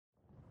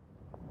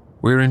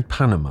We're in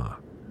Panama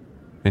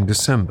in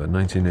December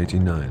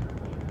 1989,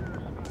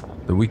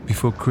 the week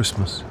before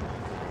Christmas.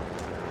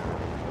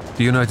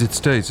 The United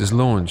States has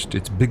launched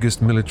its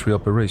biggest military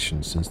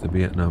operation since the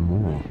Vietnam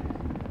War.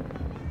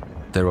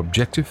 Their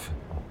objective?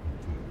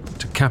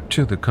 To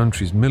capture the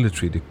country's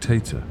military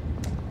dictator,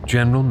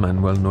 General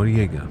Manuel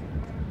Noriega.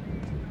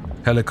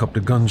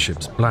 Helicopter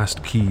gunships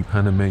blast key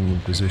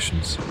Panamanian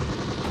positions.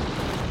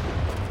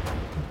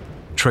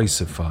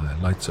 Tracer fire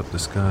lights up the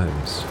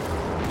skies.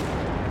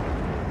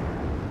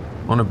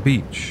 On a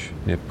beach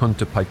near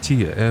Punta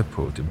Paitilla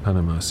Airport in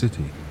Panama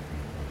City,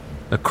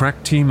 a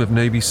crack team of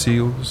Navy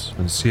SEALs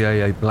and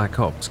CIA Black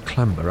Ops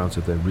clamber out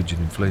of their rigid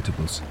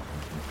inflatables.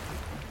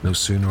 No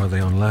sooner are they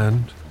on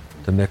land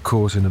than they're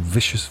caught in a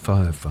vicious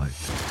firefight.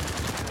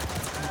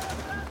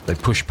 They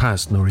push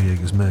past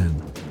Noriega's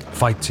men,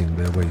 fighting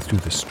their way through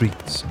the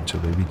streets until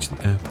they reach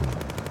the airport.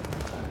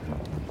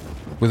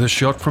 With a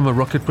shot from a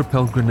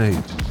rocket-propelled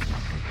grenade,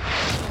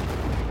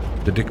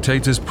 the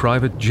dictator's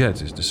private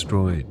jet is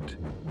destroyed.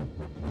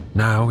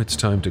 Now it's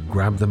time to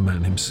grab the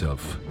man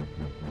himself.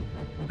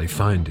 They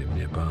find him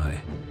nearby,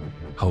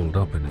 holed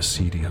up in a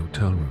seedy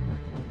hotel room.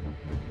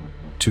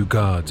 2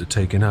 guards are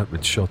taken out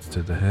with shots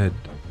to the head.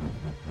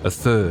 A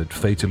 3rd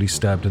fatally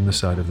stabbed in the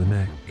side of the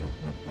neck.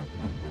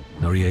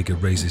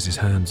 Noriega raises his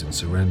hands in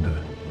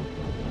surrender.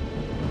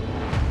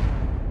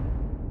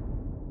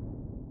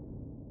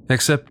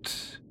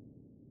 Except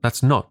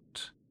that's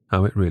not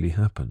how it really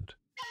happened.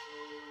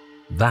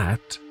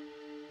 That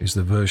is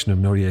the version of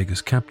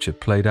Noriega's capture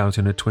played out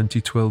in a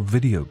 2012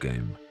 video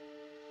game,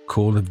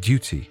 Call of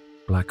Duty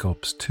Black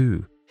Ops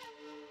 2.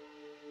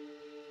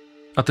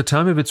 At the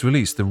time of its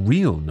release, the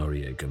real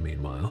Noriega,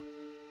 meanwhile,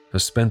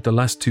 has spent the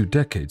last 2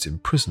 decades in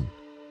prison.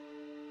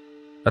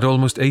 At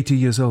almost 80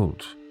 years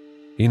old,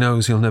 he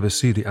knows he'll never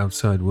see the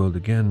outside world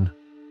again.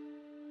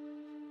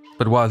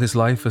 But while his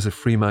life as a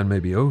free man may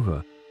be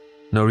over,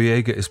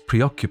 Noriega is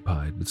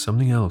preoccupied with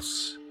something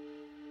else: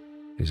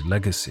 his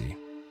legacy.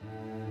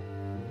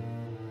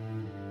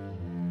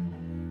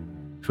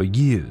 For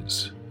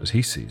years, as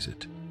he sees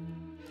it,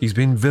 he's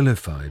been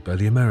vilified by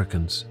the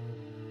Americans.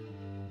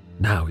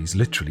 Now he's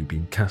literally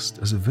been cast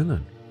as a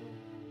villain.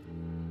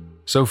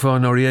 So far,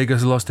 Noriega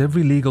has lost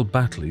every legal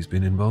battle he's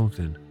been involved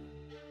in.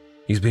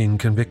 He's been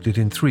convicted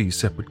in 3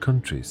 separate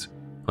countries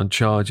on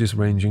charges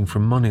ranging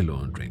from money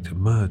laundering to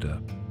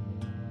murder.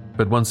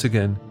 But once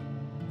again,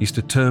 he's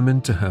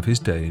determined to have his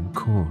day in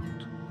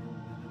court.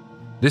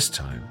 This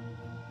time,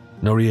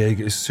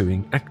 Noriega is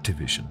suing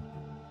Activision,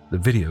 the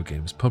video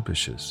game's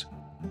publishers,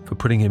 for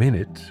putting him in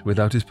it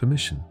without his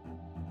permission,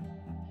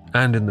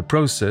 and in the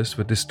process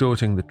for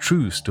distorting the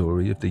true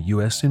story of the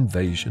US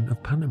invasion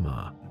of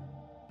Panama.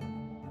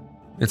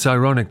 It's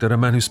ironic that a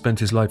man who spent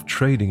his life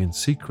trading in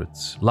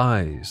secrets,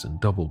 lies, and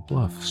double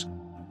bluffs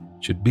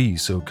should be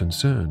so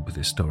concerned with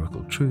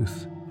historical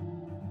truth.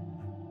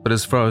 But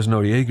as far as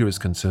Noriega is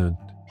concerned,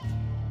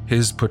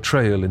 his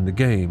portrayal in the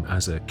game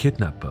as a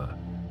kidnapper,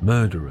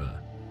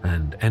 murderer,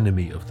 and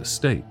enemy of the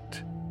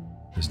state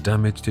has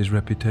damaged his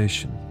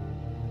reputation.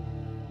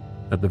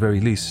 At the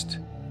very least,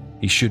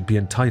 he should be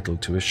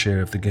entitled to a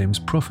share of the game's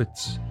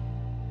profits.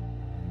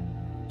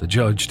 The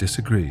judge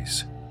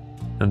disagrees,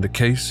 and the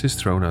case is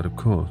thrown out of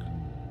court.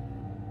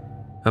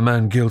 A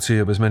man guilty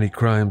of as many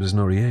crimes as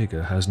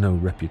Noriega has no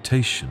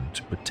reputation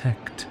to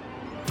protect.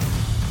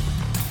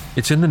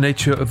 It's in the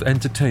nature of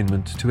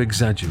entertainment to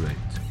exaggerate,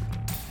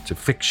 to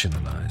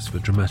fictionalize for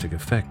dramatic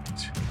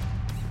effect.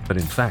 But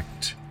in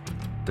fact,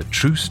 the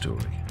true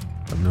story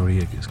of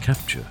Noriega's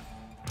capture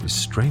is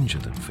stranger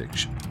than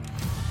fiction.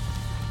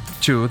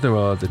 Sure, there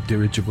are the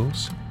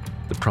dirigibles,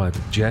 the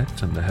private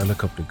jet, and the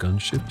helicopter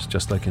gunships,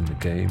 just like in the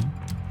game.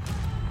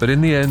 But in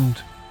the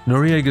end,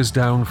 Noriega's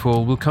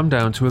downfall will come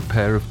down to a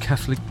pair of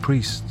Catholic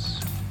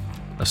priests,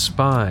 a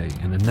spy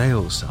in a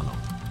nail salon,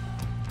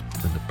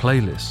 and a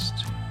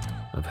playlist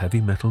of heavy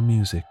metal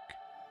music.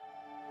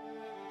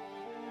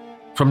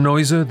 From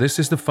Noiser, this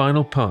is the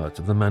final part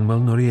of the Manuel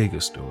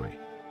Noriega story.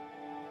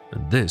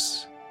 And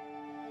this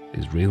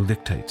is Real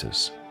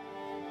Dictators.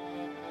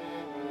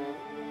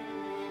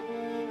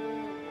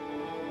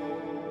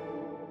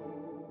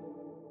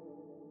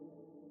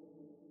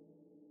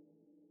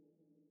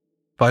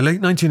 By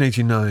late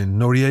 1989,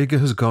 Noriega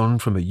has gone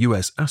from a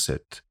US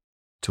asset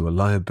to a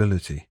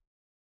liability.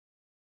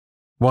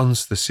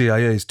 Once the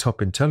CIA's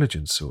top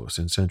intelligence source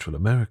in Central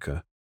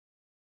America,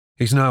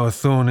 he's now a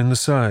thorn in the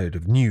side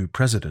of new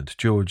President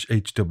George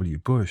H.W.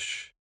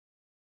 Bush.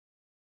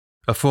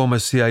 A former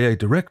CIA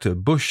director,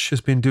 Bush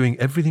has been doing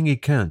everything he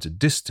can to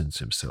distance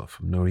himself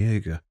from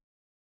Noriega.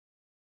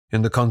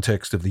 In the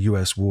context of the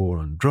US war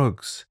on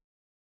drugs,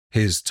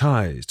 his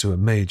ties to a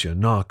major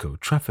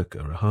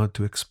narco-trafficker are hard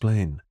to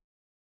explain.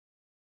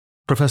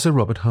 Professor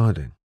Robert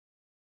Harding.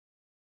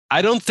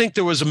 I don't think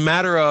there was a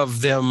matter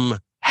of them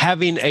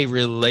having a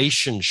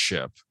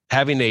relationship,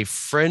 having a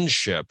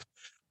friendship,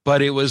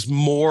 but it was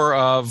more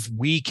of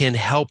we can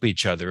help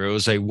each other. It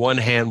was a one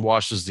hand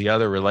washes the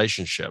other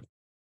relationship.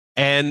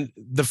 And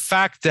the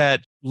fact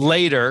that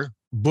later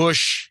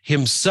Bush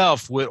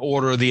himself would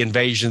order the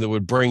invasion that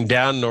would bring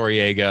down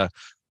Noriega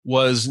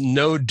was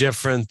no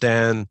different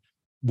than,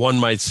 one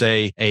might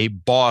say, a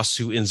boss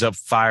who ends up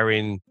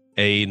firing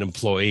an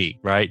employee,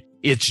 right?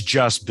 It's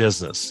just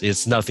business.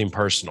 It's nothing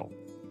personal.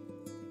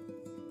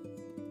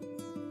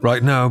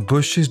 Right now,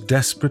 Bush is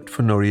desperate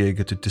for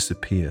Noriega to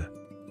disappear.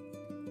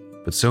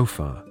 But so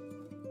far,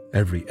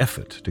 every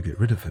effort to get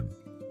rid of him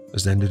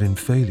has ended in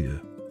failure.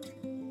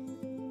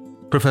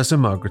 Professor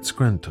Margaret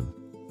Scranton.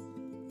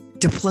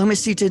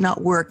 Diplomacy did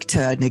not work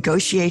to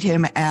negotiate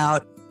him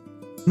out.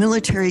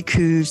 Military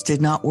coups did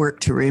not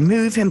work to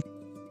remove him.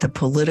 The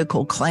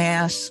political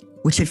class,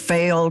 which had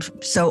failed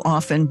so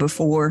often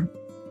before,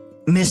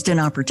 missed an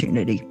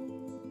opportunity.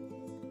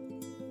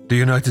 The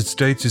United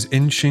States is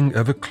inching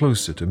ever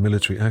closer to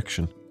military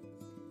action.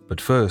 But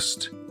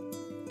first,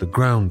 the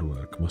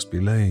groundwork must be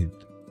laid.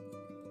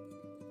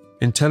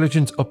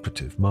 Intelligence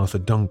operative Martha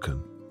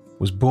Duncan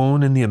was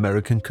born in the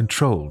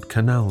American-controlled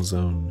Canal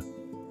Zone.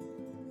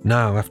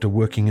 Now, after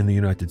working in the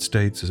United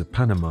States as a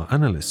Panama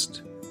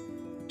analyst,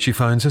 she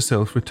finds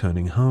herself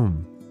returning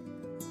home.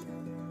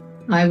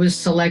 I was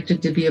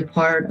selected to be a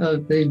part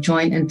of the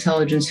Joint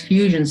Intelligence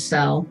Fusion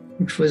Cell,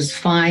 which was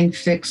find,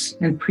 fix,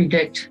 and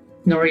predict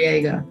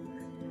Noriega.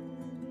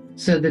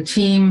 So the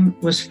team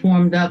was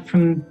formed up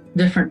from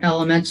different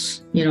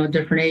elements,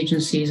 different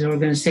agencies,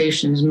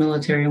 organizations,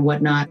 military and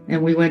whatnot.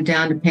 And we went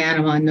down to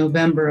Panama in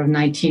November of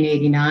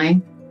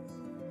 1989.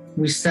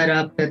 We set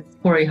up at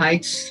Quarry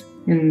Heights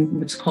in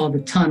what's called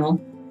the Tunnel.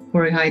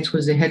 Quarry Heights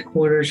was the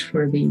headquarters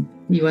for the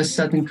U.S.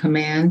 Southern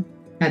Command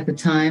at the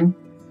time.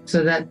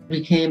 So that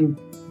became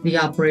the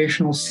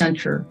operational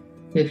center,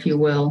 if you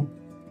will.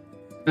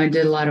 I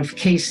did a lot of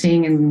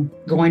casing and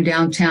going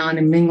downtown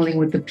and mingling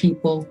with the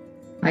people.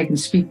 I can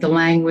speak the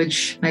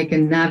language. I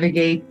can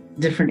navigate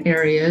different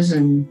areas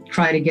and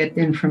try to get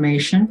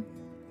information.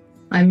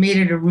 I made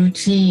it a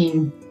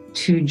routine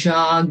to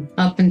jog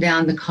up and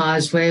down the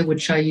causeway,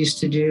 which I used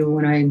to do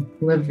when I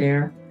lived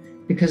there,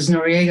 because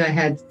Noriega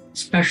had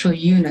special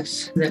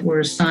units that were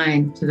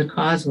assigned to the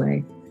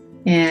causeway.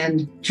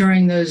 And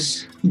during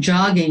those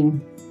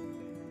jogging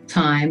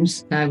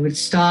times, I would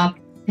stop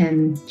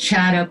and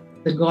chat up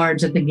the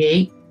guards at the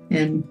gate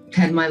and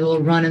had my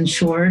little running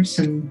shorts.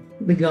 And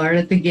the guard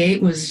at the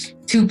gate was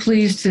too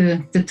pleased to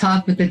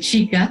talk with the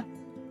chica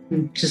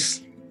and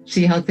just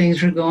see how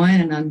things were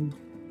going. And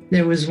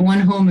there was one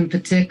home in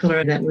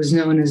particular that was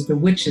known as the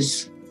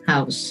witch's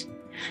house.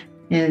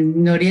 And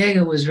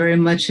Noriega was very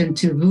much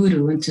into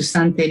voodoo, into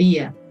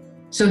Santeria.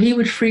 So he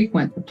would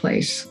frequent the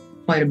place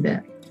quite a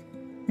bit.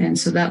 And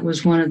so that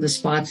was one of the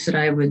spots that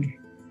I would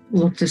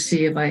look to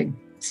see if I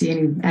see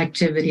any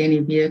activity, any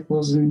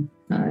vehicles, and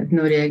if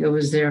Noriega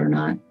was there or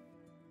not.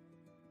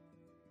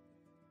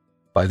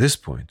 By this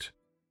point,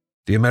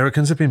 the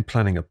Americans have been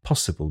planning a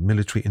possible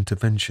military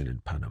intervention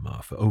in Panama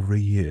for over a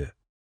year.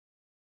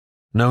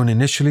 Known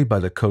initially by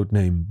the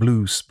codename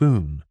Blue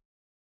Spoon,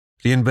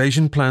 the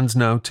invasion plans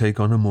now take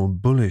on a more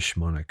bullish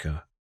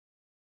moniker: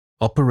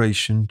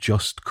 Operation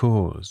Just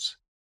Cause.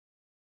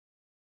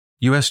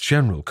 U.S.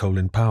 General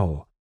Colin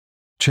Powell,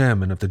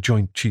 chairman of the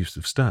Joint Chiefs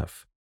of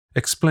Staff,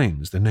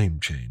 explains the name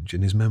change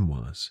in his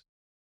memoirs.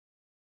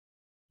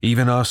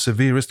 Even our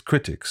severest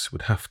critics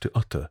would have to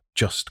utter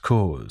 "just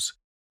cause"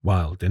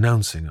 while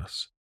denouncing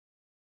us.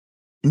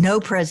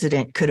 No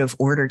president could have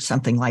ordered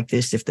something like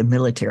this if the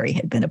military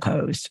had been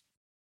opposed,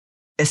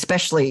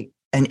 especially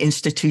an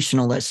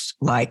institutionalist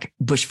like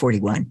Bush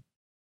 41.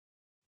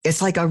 It's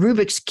like a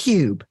Rubik's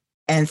Cube,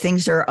 and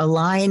things are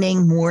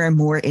aligning more and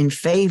more in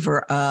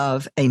favor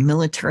of a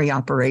military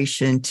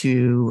operation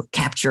to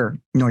capture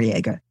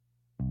Noriega.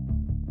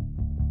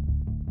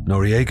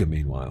 Noriega,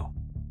 meanwhile,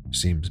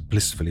 seems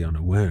blissfully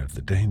unaware of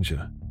the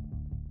danger.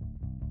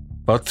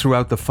 But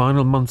throughout the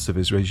final months of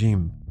his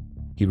regime,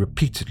 he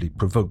repeatedly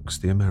provokes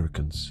the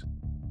Americans,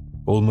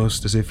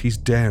 almost as if he's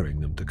daring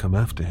them to come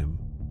after him.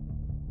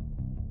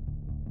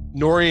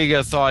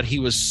 Noriega thought he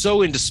was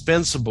so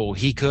indispensable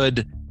he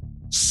could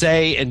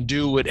say and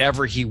do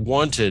whatever he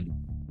wanted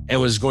and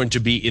was going to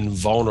be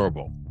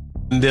invulnerable.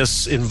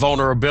 This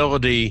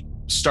invulnerability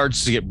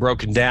starts to get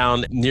broken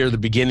down near the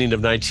beginning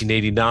of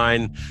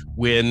 1989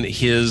 when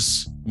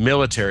his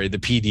military, the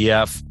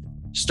PDF,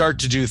 start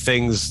to do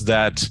things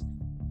that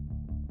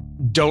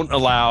don't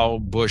allow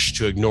Bush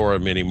to ignore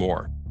him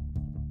anymore.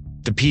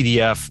 The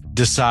PDF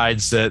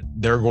decides that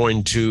they're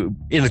going to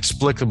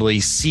inexplicably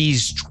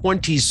seize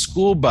 20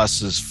 school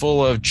buses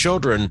full of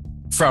children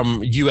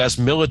from U.S.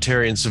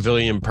 military and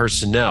civilian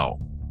personnel.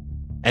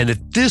 And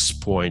at this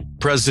point,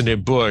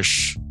 President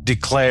Bush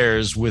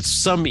declares with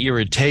some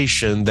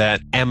irritation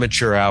that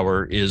amateur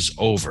hour is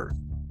over.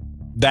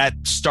 That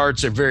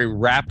starts a very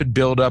rapid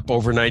buildup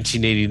over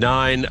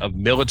 1989 of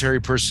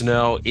military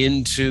personnel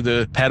into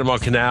the Panama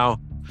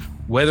Canal.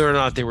 Whether or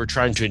not they were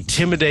trying to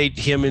intimidate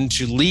him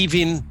into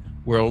leaving,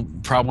 we'll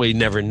probably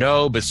never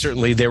know, but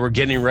certainly they were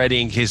getting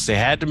ready in case they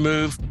had to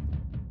move.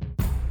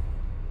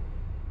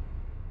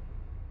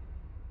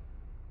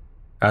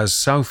 As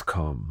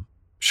Southcom,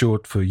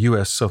 short for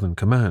U.S. Southern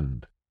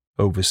Command,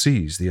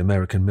 oversees the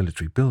American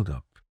military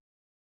buildup,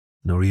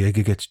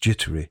 Noriega gets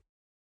jittery.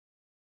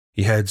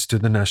 He heads to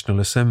the National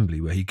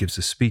Assembly where he gives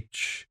a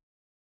speech,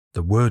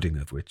 the wording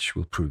of which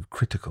will prove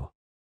critical.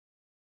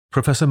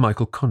 Professor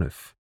Michael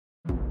Conniff.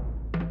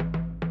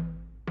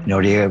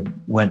 Noriega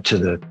went to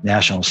the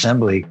National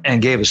Assembly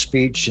and gave a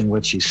speech in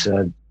which he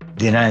said,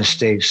 the United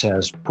States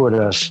has put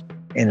us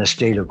in a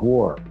state of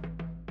war,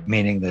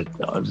 meaning that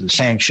the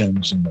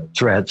sanctions and the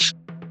threats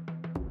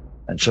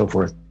and so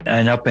forth,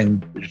 and upping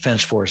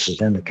defense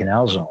forces in the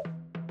Canal Zone.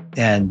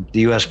 And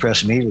the U.S.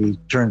 press immediately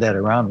turned that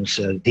around and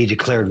said he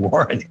declared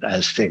war on the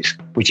United States,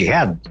 which he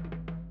hadn't.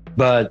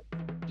 But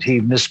he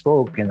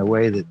misspoke in a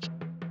way that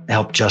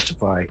helped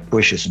justify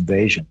Bush's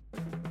invasion.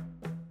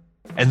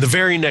 And the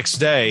very next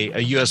day, a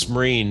U.S.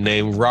 Marine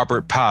named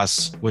Robert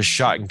Pass was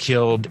shot and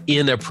killed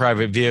in a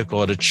private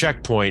vehicle at a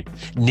checkpoint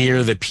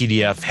near the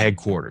PDF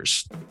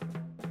headquarters.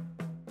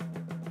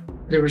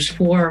 There was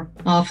 4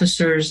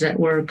 officers that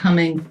were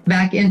coming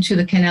back into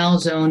the Canal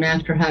Zone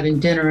after having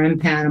dinner in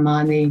Panama,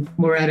 and they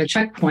were at a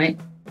checkpoint.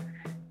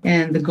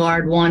 And the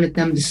guard wanted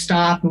them to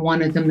stop and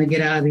wanted them to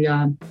get out of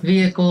the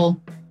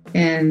vehicle,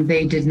 and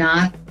they did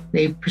not.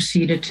 They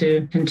proceeded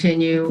to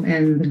continue,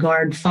 and the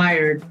guard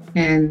fired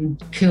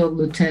and killed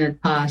Lieutenant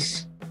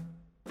Paz.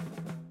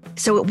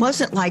 So it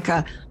wasn't like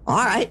all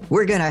right,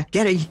 we're going to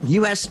get a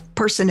U.S.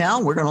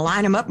 personnel, we're going to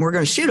line them up, and we're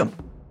going to shoot them.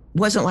 It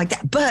wasn't like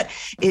that. But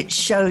it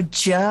showed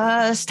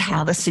just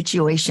how the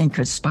situation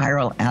could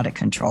spiral out of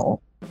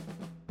control.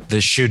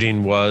 The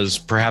shooting was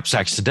perhaps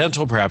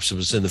accidental, perhaps it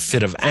was in the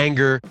fit of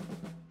anger.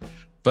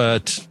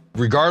 But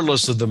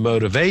regardless of the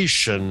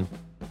motivation,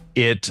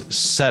 it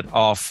set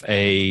off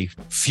a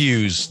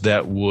fuse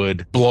that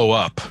would blow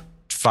up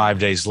 5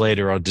 days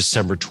later on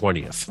December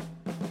 20th.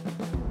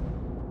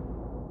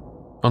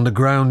 On the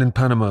ground in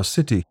Panama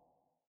City,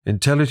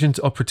 intelligence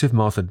operative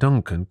Martha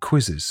Duncan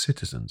quizzes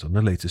citizens on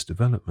the latest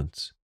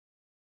developments.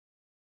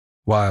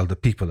 While the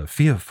people are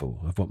fearful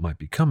of what might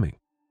be coming,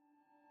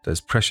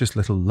 there's precious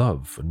little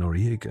love for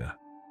Noriega.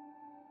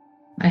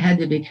 I had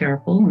to be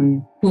careful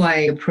in who I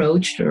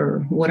approached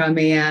or what I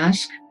may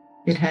ask.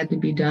 It had to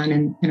be done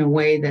in a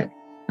way that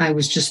I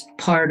was just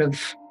part of,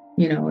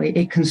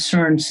 a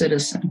concerned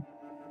citizen.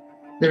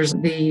 There's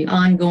the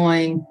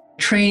ongoing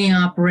training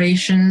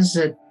operations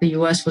that the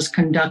U.S. was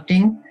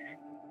conducting,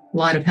 a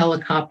lot of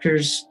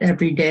helicopters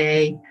every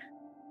day.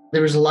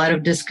 There was a lot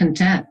of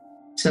discontent.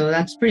 So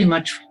that's pretty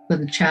much what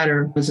the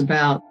chatter was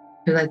about,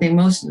 because I think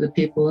most of the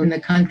people in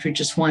the country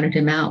just wanted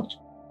him out.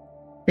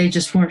 They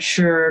just weren't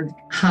sure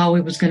how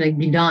it was going to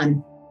be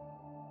done.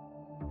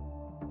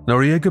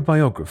 Noriega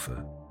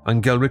biographer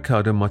Angel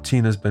Ricardo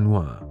Martinez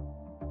Benoit.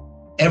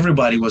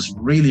 Everybody was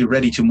really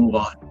ready to move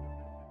on.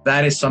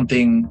 That is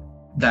something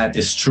that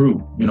is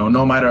true.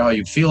 No matter how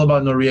you feel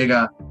about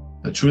Noriega,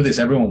 the truth is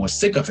everyone was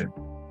sick of him.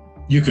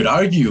 You could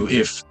argue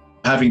if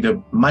having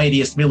the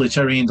mightiest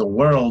military in the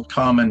world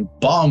come and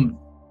bomb,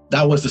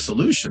 that was the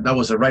solution. That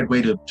was the right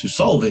way to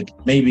solve it.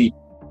 Maybe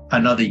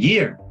another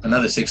year,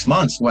 another 6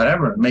 months,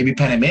 whatever. Maybe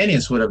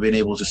Panamanians would have been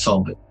able to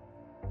solve it.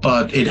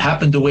 But it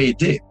happened the way it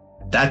did.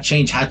 That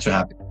change had to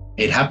happen.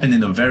 It happened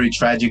in a very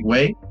tragic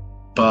way,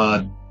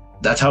 but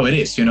that's how it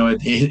is.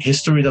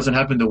 History doesn't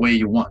happen the way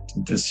you want.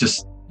 It's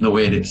just the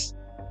way it is.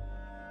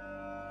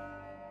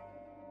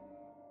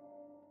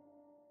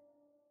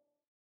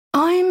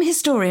 I'm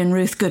historian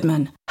Ruth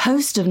Goodman,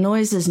 host of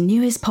Noise's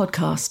newest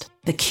podcast,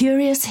 The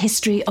Curious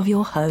History of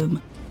Your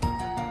Home.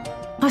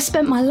 I've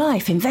spent my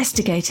life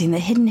investigating the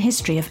hidden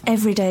history of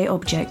everyday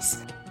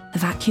objects. The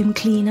vacuum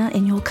cleaner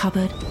in your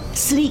cupboard,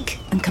 sleek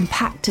and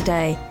compact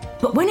today,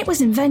 but when it was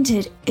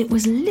invented, it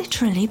was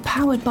literally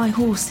powered by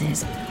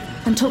horses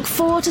and took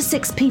 4 to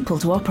 6 people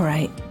to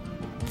operate.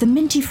 The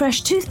minty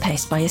fresh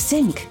toothpaste by a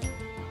sink.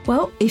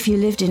 Well, if you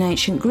lived in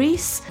ancient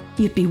Greece,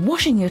 you'd be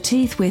washing your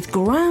teeth with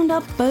ground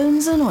up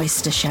bones and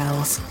oyster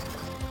shells.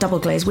 Double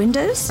glazed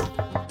windows?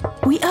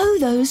 We owe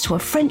those to a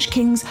French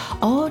king's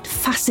odd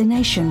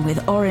fascination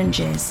with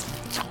oranges.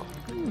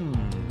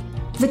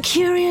 The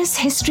Curious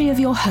History of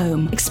Your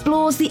Home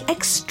explores the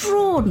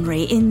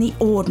extraordinary in the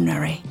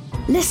ordinary.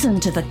 Listen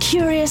to The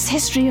Curious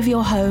History of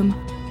Your Home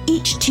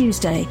each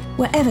Tuesday,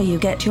 wherever you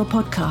get your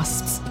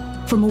podcasts.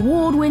 From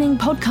award-winning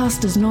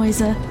podcasters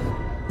Noiser,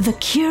 The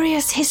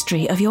Curious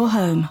History of Your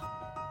Home.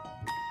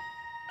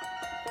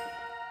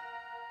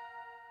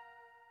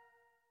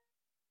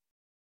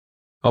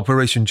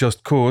 Operation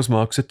Just Cause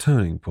marks a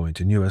turning point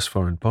in U.S.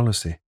 foreign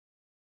policy.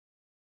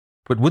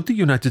 But would the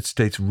United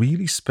States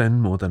really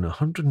spend more than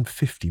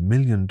 $150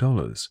 million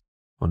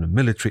on a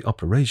military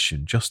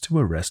operation just to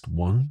arrest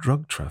one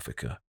drug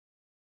trafficker?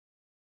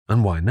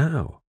 And why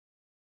now?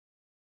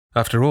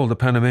 After all, the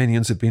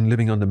Panamanians have been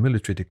living under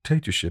military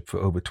dictatorship for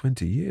over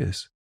 20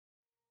 years.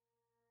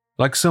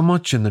 Like so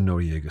much in the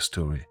Noriega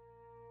story,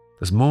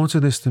 there's more to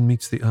this than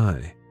meets the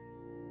eye.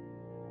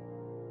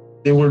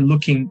 They were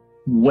looking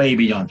way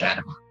beyond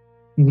Panama.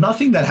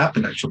 Nothing that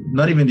happened, actually,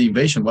 not even the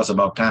invasion, was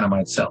about Panama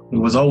itself. It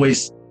was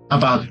always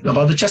about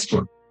the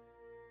chessboard.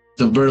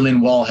 The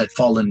Berlin Wall had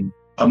fallen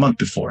a month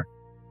before,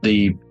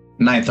 the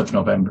 9th of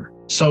November.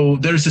 So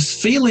there's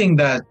this feeling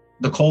that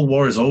the Cold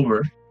War is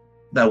over,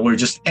 that we're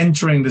just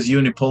entering this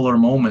unipolar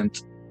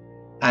moment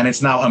and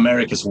it's now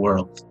America's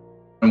world.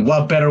 And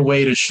what better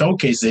way to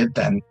showcase it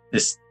than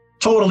this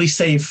totally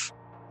safe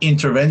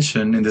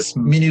intervention in this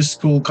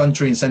minuscule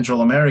country in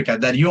Central America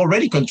that you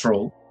already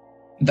control,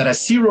 that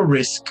has zero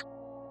risk,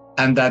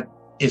 and that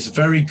is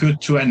very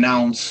good to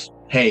announce,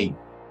 hey,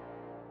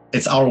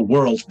 it's our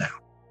world now.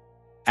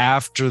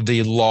 After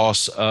the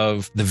loss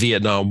of the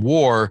Vietnam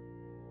War,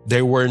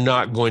 they were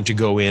not going to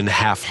go in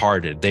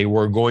half-hearted. They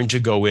were going to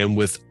go in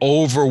with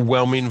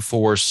overwhelming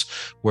force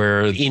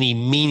where any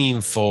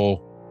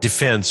meaningful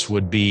defense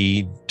would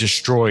be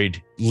destroyed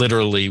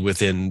literally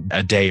within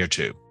a day or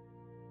two.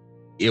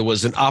 It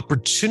was an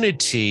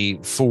opportunity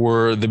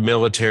for the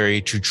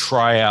military to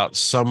try out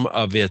some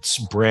of its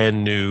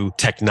brand new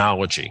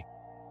technology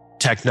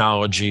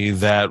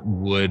that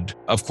would,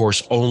 of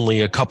course,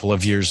 only a couple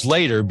of years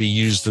later be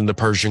used in the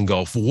Persian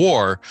Gulf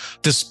War.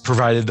 This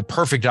provided the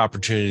perfect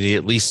opportunity,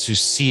 at least, to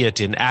see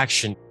it in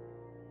action.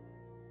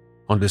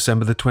 On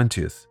December the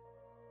 20th,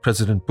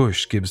 President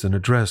Bush gives an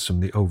address from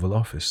the Oval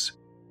Office.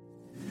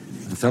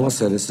 Fellow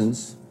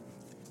citizens,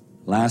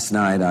 last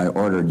night I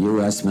ordered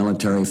U.S.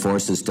 military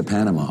forces to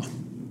Panama.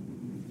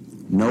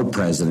 No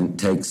president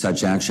takes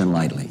such action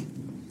lightly.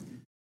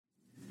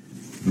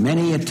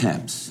 Many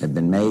attempts have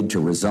been made to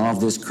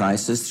resolve this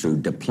crisis through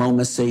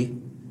diplomacy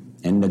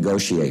and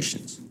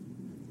negotiations.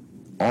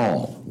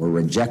 All were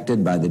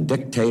rejected by the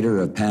dictator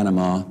of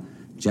Panama,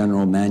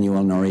 General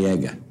Manuel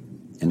Noriega,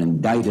 an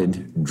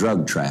indicted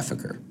drug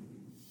trafficker.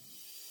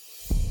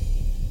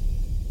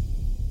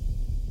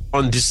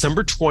 On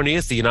December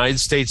 20th, the United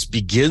States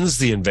begins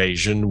the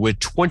invasion with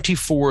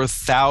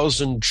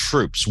 24,000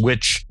 troops,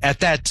 which at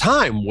that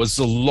time was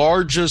the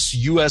largest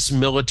U.S.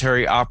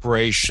 military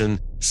operation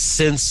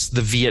since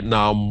the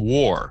Vietnam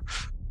War.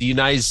 The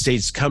United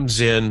States comes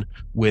in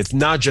with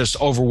not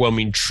just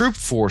overwhelming troop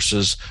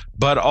forces,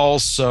 but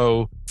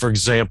also, for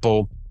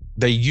example,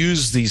 they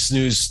use these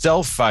new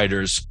stealth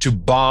fighters to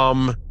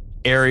bomb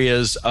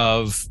areas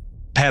of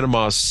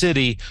Panama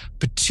City,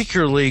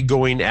 particularly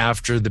going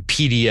after the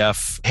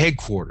PDF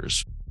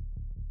headquarters.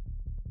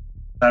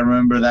 I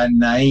remember that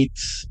night,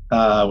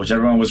 which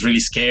everyone was really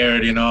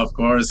scared, of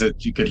course,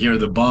 that you could hear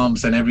the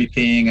bombs and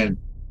everything. And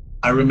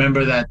I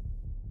remember that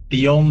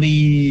the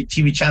only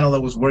TV channel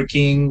that was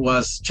working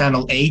was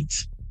Channel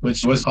 8,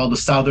 which was called the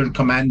Southern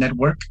Command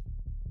Network.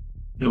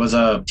 It was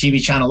a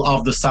TV channel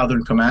of the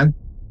Southern Command.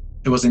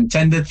 It was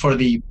intended for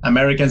the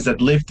Americans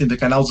that lived in the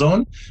Canal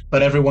Zone,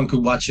 but everyone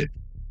could watch it.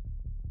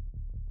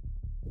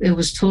 It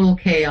was total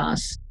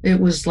chaos. It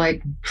was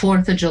like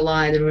 4th of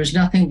July. There was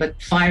nothing but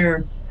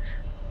fire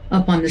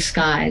up on the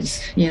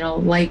skies,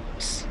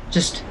 lights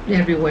just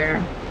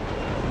everywhere.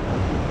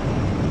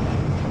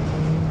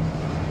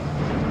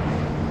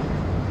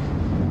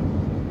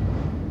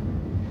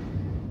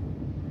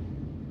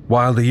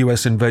 While the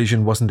US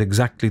invasion wasn't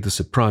exactly the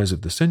surprise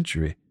of the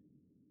century,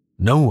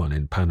 no one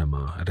in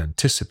Panama had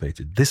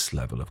anticipated this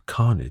level of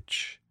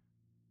carnage.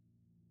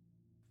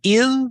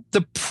 In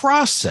the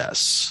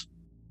process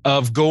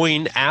of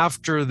going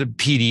after the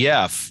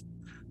PDF,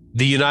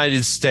 the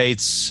United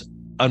States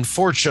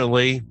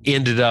unfortunately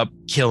ended up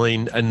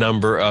killing a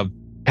number of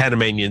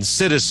Panamanian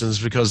citizens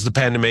because the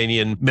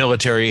Panamanian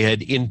military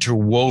had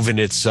interwoven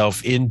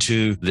itself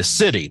into the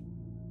city.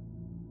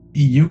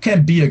 You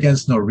can be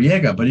against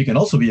Noriega, but you can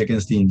also be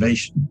against the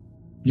invasion.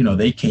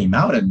 They came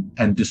out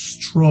and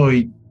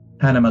destroyed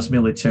Panama's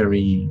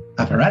military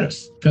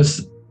apparatus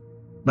because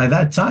by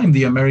that time,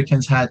 the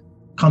Americans had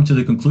come to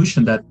the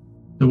conclusion that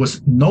there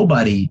was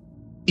nobody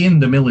in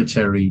the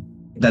military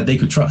that they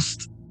could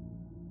trust.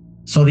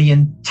 So the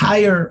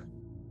entire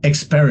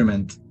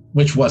experiment,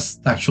 which was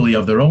actually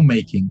of their own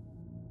making,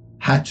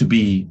 had to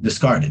be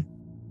discarded.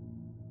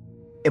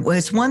 It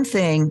was one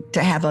thing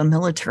to have a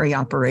military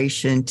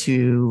operation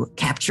to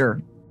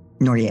capture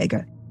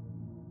Noriega.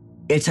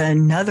 It's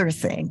another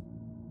thing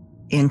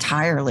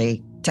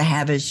entirely to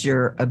have as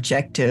your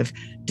objective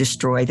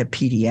destroy the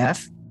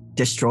PDF,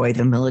 destroy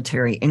the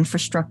military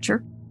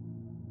infrastructure.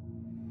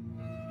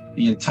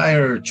 The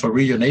entire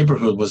Chorrillo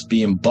neighborhood was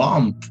being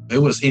bombed. It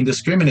was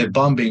indiscriminate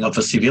bombing of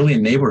a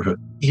civilian neighborhood.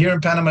 Here in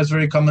Panama, it's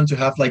very common to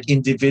have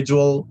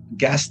individual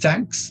gas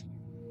tanks.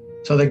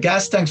 So the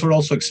gas tanks were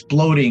also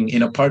exploding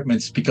in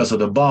apartments because of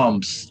the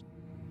bombs.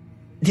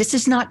 This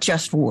is not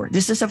just war.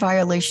 This is a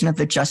violation of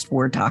the just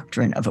war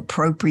doctrine of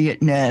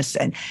appropriateness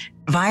and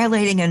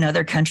violating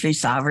another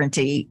country's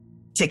sovereignty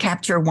to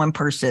capture one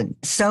person.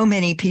 So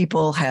many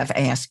people have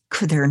asked,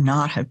 could there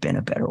not have been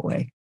a better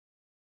way?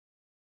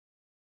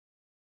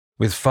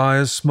 With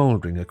fires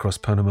smouldering across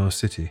Panama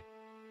City,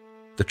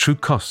 the true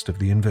cost of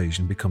the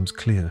invasion becomes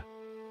clear.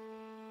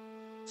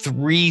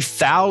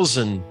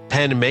 3,000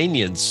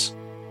 Panamanians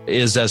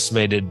is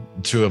estimated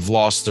to have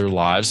lost their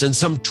lives, and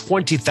some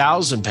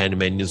 20,000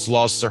 Panamanians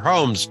lost their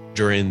homes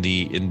during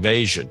the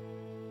invasion.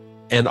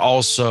 And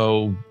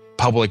also,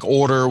 public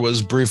order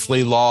was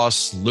briefly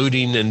lost,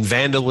 looting and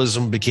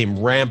vandalism became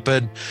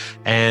rampant,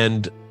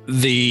 and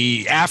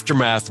the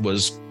aftermath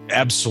was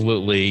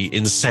absolutely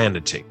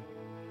insanity.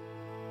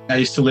 I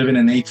used to live in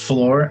an 8th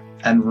floor,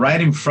 And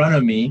right in front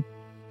of me,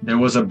 there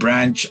was a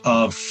branch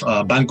of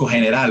Banco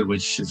General,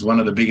 which is one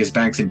of the biggest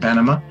banks in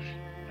Panama.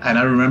 And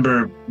I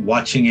remember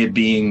watching it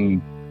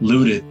being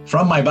looted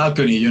from my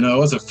balcony. You know, I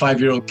was a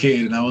 5-year-old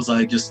kid, and I was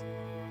like just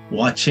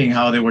watching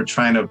how they were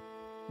trying to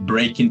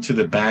break into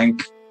the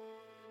bank.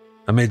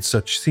 Amid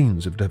such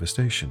scenes of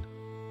devastation,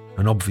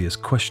 an obvious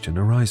question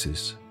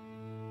arises.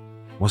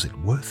 Was it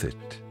worth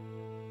it?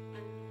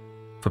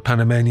 For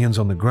Panamanians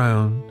on the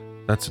ground,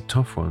 that's a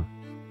tough one.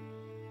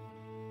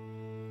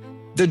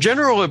 The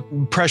general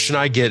impression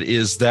I get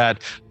is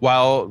that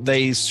while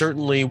they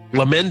certainly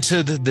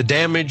lamented the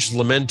damage,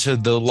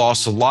 lamented the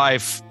loss of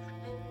life,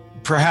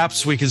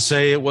 perhaps we could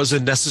say it was a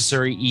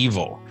necessary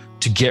evil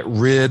to get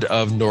rid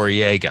of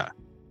Noriega.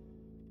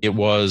 It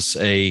was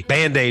a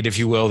Band-Aid, if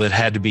you will, that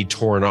had to be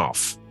torn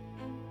off.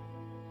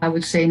 I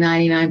would say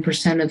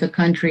 99% of the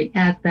country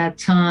at that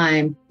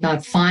time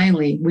thought,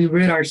 finally, we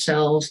rid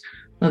ourselves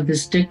of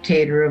this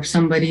dictator, of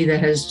somebody that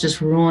has just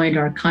ruined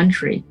our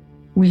country.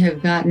 We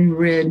have gotten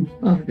rid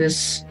of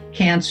this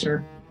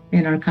cancer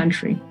in our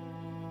country.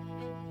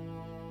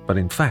 But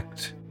in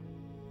fact,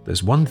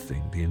 there's one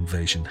thing the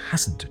invasion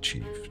hasn't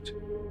achieved: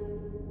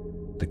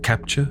 the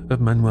capture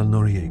of Manuel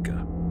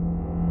Noriega.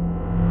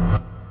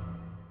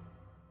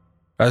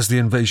 As the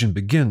invasion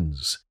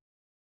begins,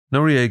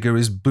 Noriega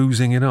is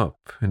boozing it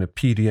up in a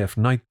PDF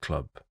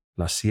nightclub,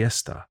 La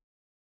Siesta.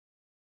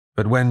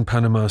 But when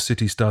Panama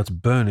City starts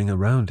burning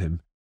around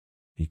him,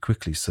 he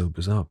quickly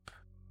sobers up.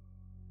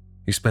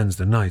 He spends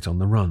the night on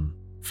the run,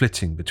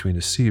 flitting between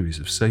a series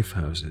of safe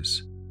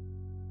houses.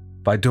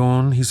 By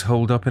dawn, he's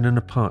holed up in an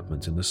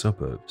apartment in the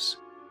suburbs,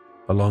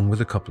 along with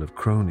a couple of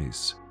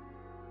cronies.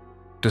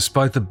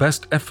 Despite the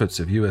best efforts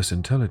of US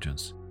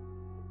intelligence,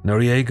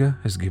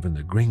 Noriega has given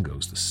the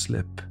gringos the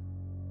slip.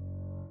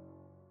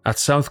 At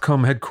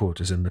Southcom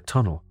headquarters in the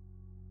tunnel,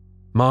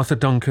 Martha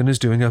Duncan is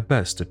doing her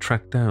best to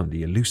track down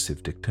the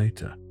elusive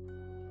dictator.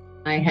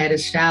 I had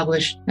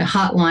established a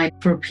hotline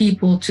for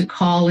people to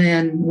call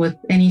in with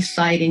any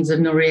sightings of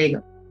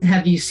Noriega.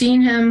 Have you seen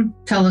him?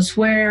 Tell us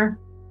where.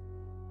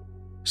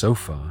 So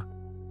far,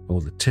 all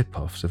the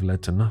tip-offs have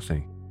led to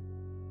nothing.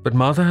 But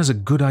Martha has a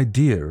good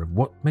idea of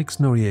what makes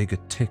Noriega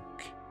tick.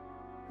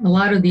 A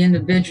lot of the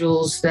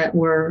individuals that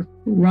were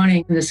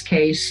running this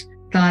case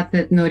thought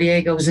that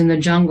Noriega was in the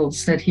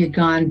jungles, that he had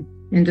gone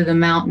into the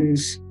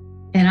mountains.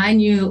 And I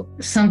knew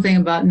something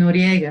about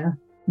Noriega,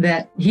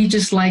 that he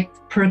just liked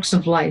the perks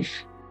of life.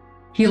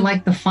 He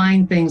liked the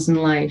fine things in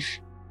life.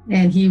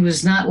 And he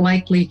was not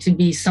likely to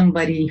be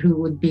somebody who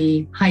would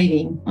be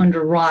hiding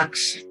under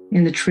rocks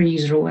in the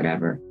trees or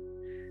whatever.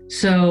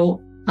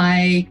 So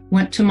I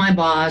went to my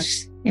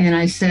boss and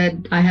I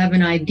said, I have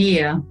an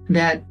idea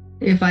that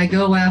if I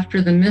go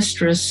after the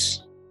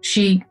mistress,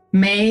 she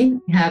may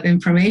have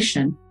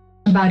information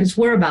about his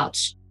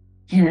whereabouts.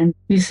 And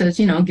he says,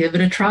 give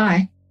it a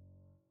try.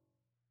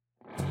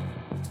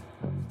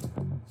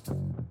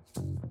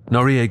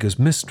 Noriega's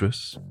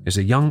mistress is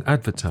a young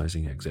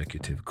advertising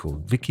executive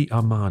called Vicky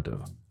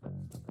Armado.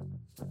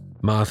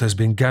 Martha's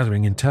been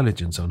gathering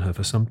intelligence on her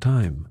for some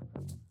time.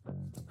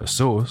 Her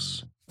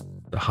source,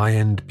 the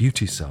high-end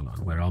beauty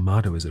salon where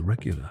Armado is a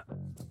regular.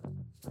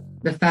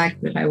 The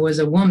fact that I was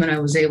a woman, I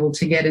was able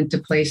to get into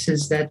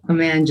places that a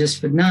man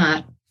just would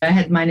not. I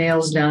had my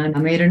nails done. I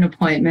made an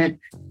appointment,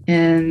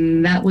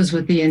 and that was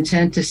with the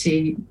intent to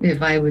see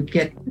if I would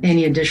get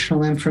any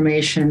additional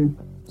information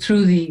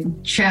through the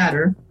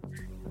chatter.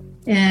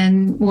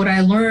 And what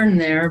I learned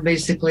there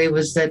basically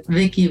was that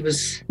Vicky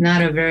was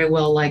not a very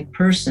well-liked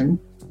person.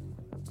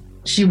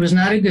 She was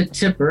not a good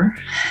tipper,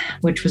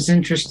 which was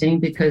interesting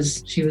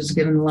because she was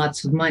given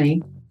lots of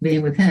money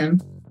being with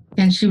him.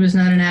 And she was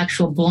not an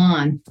actual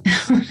blonde.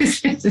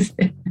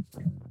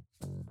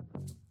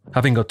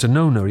 Having got to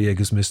know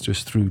Noriega's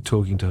mistress through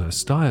talking to her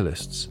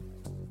stylists,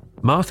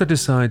 Martha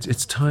decides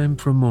it's time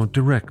for a more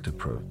direct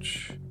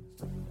approach.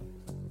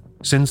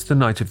 Since the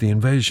night of the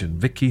invasion,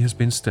 Vicky has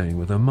been staying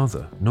with her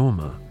mother,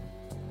 Norma.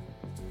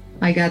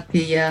 I got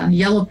the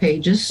yellow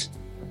pages.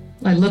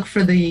 I looked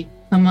for the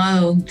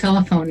Amado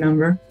telephone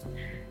number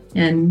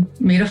and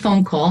made a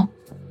phone call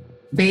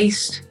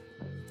based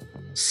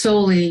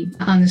solely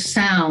on the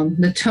sound,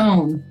 the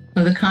tone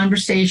of the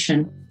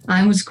conversation.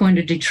 I was going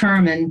to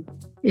determine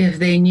if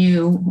they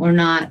knew or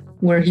not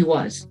where he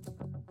was.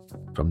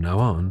 From now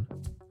on,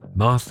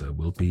 Martha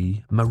will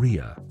be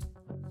Maria,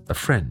 a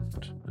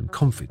friend and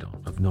confidant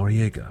of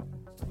Noriega.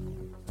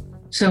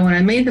 So when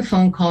I made the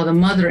phone call, the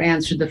mother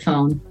answered the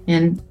phone.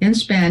 And in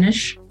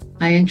Spanish,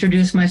 I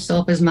introduced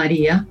myself as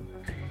Maria,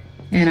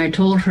 and I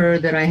told her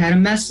that I had a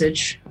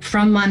message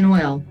from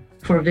Manuel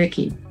for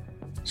Vicky.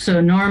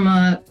 So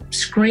Norma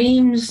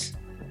screams,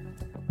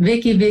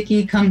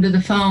 Vicky, come to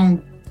the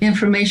phone.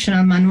 Information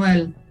on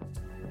Manuel.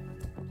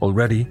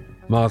 Already,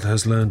 Martha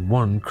has learned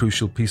one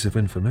crucial piece of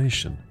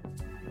information.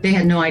 They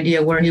had no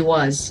idea where he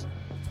was.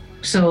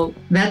 So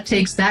that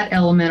takes that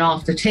element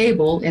off the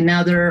table, and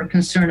now they're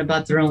concerned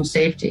about their own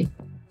safety.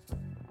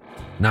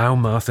 Now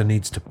Martha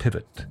needs to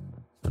pivot,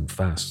 and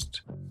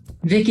fast.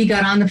 Vicky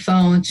got on the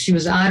phone. She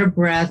was out of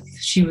breath.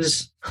 She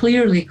was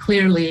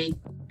clearly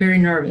very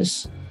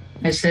nervous.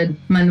 I said,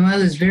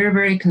 Manuel is very,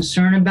 very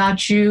concerned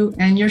about you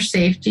and your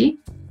safety.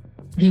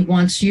 He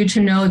wants you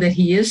to know that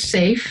he is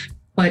safe,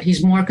 but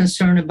he's more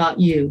concerned about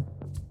you.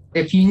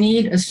 If you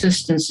need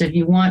assistance, if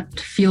you want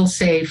to feel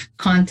safe,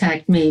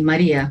 contact me,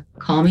 Maria.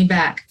 Call me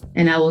back,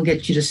 and I will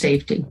get you to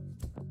safety.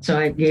 So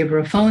I gave her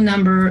a phone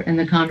number, and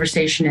the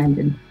conversation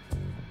ended.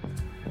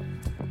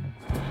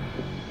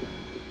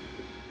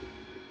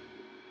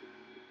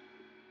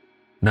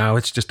 Now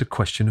it's just a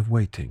question of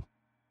waiting.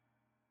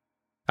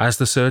 As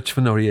the search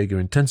for Noriega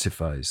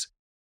intensifies,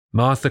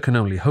 Martha can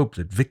only hope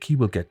that Vicky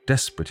will get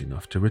desperate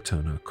enough to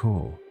return her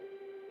call.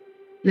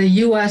 The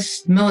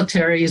U.S.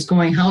 military is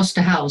going house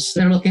to house.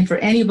 They're looking for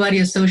anybody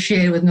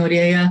associated with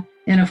Noriega,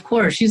 and of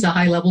course, she's a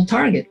high-level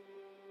target.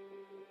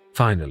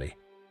 Finally,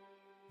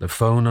 the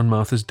phone on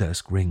Martha's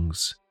desk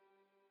rings.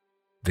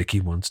 Vicky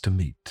wants to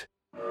meet.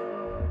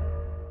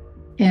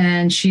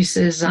 And she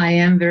says, I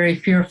am very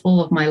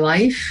fearful of my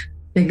life.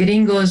 The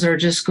gringos are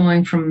just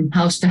going from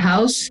house to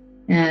house,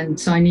 and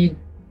so I need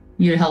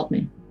you to help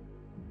me.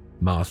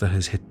 Martha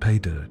has hit pay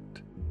dirt.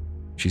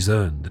 She's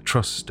earned the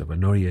trust of a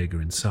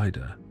Noriega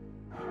insider.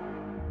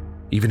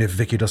 Even if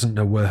Vicky doesn't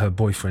know where her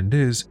boyfriend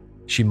is,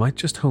 she might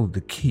just hold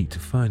the key to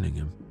finding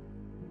him.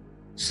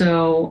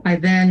 So I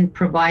then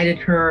provided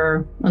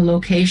her a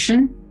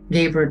location,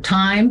 gave her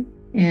time,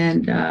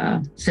 and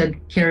said,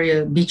 carry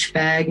a beach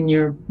bag in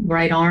your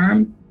right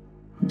arm,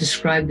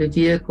 described the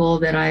vehicle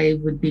that I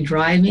would be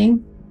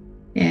driving,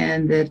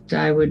 and that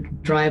I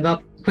would drive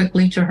up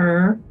quickly to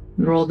her,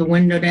 roll the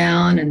window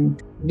down,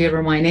 and give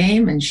her my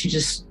name, and she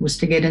just was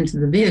to get into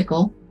the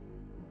vehicle.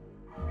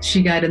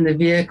 She got in the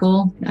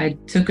vehicle. I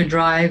took a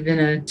drive in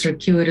a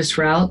circuitous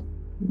route,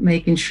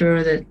 making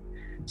sure that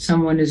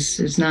someone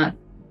is not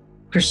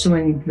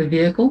pursuing the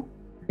vehicle.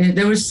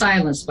 There was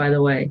silence, by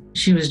the way.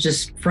 She was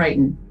just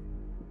frightened.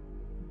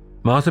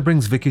 Martha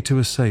brings Vicky to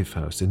a safe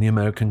house in the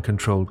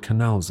American-controlled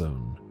Canal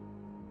Zone.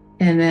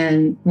 And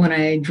then when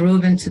I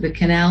drove into the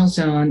Canal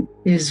Zone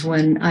is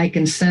when I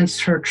can sense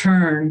her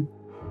turn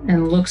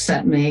and looks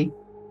at me.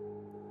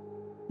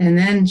 And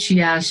then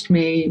she asked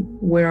me,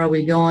 where are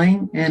we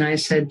going? And I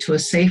said, to a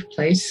safe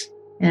place.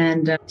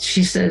 And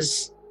she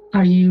says,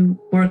 are you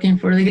working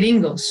for the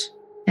gringos?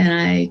 And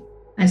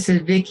I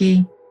said,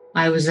 Vicky,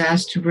 I was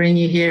asked to bring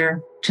you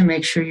here to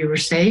make sure you were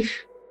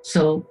safe.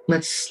 So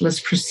let's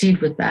proceed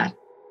with that.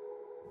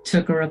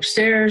 Took her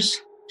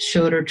upstairs,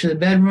 showed her to the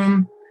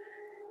bedroom.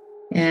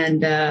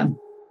 And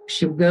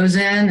she goes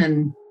in,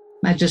 and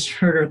I just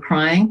heard her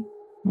crying.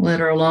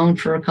 Let her alone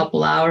for a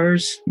couple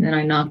hours. Then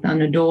I knocked on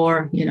the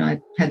door. I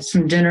had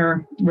some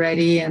dinner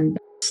ready, and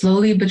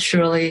slowly but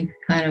surely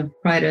kind of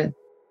try to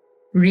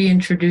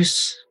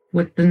reintroduce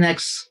what the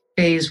next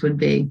phase would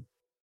be.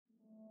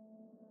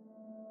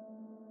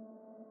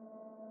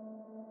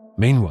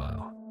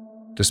 Meanwhile,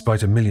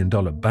 despite $1 million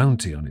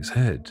bounty on his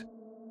head,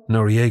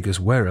 Noriega's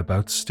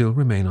whereabouts still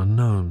remain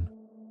unknown.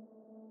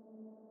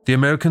 The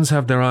Americans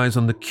have their eyes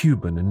on the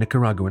Cuban and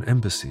Nicaraguan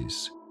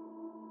embassies.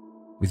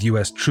 With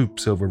US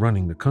troops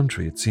overrunning the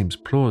country, it seems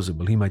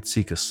plausible he might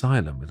seek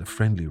asylum with a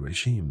friendly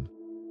regime.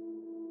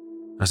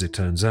 As it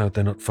turns out,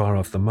 they're not far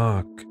off the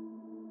mark.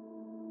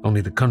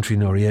 Only the country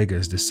Noriega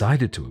has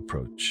decided to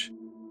approach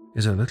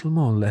is a little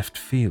more left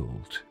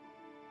field.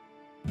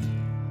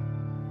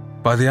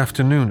 By the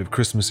afternoon of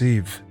Christmas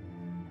Eve,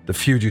 the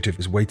fugitive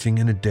is waiting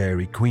in a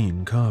Dairy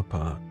Queen car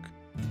park.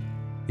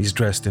 He's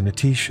dressed in a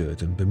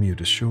t-shirt and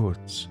Bermuda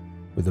shorts,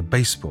 with a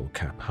baseball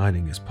cap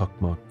hiding his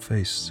pockmarked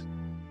face.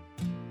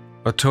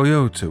 A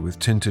Toyota with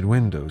tinted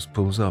windows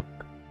pulls up,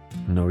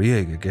 and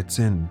Noriega gets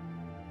in.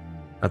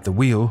 At the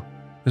wheel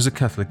is a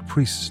Catholic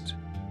priest,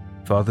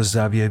 Father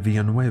Xavier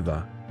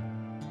Villanueva.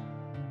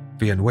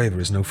 Villanueva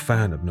is no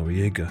fan of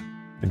Noriega.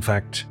 In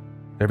fact,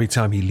 every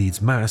time he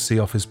leads Mass, he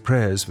offers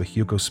prayers for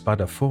Hugo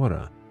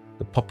Spadafora,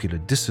 the popular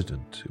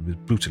dissident who was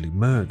brutally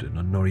murdered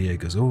on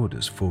Noriega's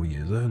orders 4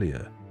 years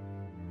earlier.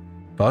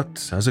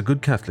 But, as a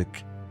good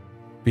Catholic,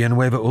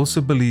 Villanueva also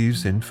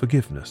believes in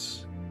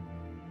forgiveness.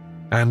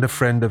 And a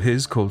friend of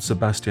his called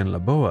Sebastian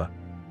Laboa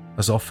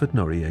has offered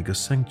Noriega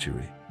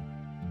sanctuary.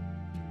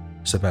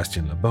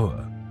 Sebastian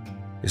Laboa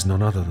is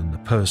none other than the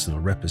personal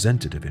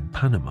representative in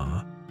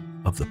Panama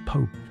of the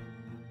Pope.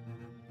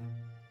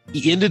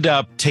 He ended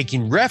up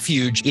taking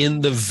refuge in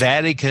the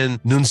Vatican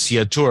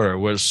Nunciatura,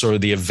 was sort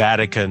of the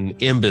Vatican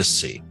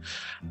embassy,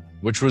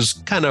 which was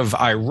kind of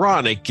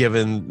ironic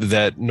given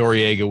that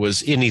Noriega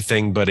was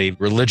anything but a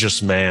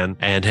religious man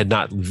and had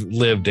not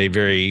lived a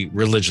very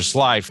religious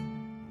life.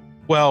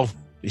 Well,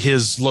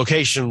 his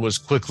location was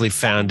quickly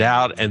found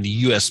out, and the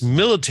U.S.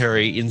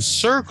 military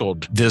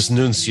encircled this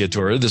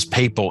nunciatura, this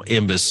papal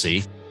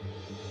embassy.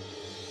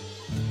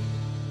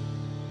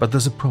 But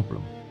there's a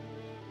problem.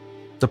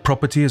 The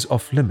property is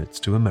off limits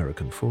to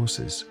American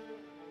forces,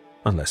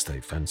 unless they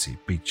fancy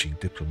breaching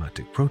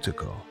diplomatic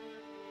protocol.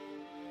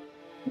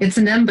 It's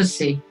an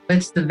embassy.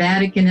 It's the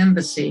Vatican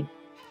embassy.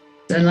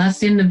 Unless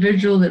the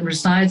individual that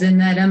resides in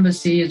that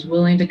embassy is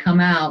willing to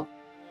come out,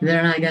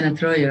 they're not going to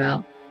throw you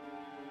out.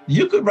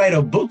 You could write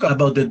a book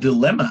about the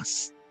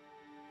dilemmas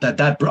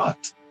that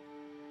brought.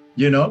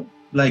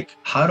 Like,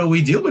 how do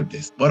we deal with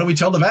this? What do we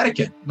tell the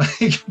Vatican?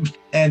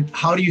 And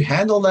how do you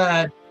handle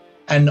that?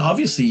 And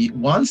obviously,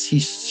 once he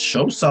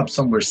shows up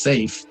somewhere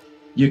safe,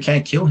 you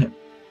can't kill him.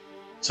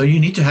 So you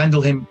need to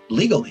handle him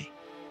legally.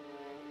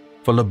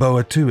 For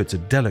Laboa, too, it's a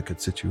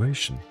delicate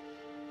situation.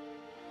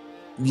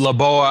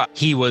 Laboa,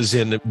 he was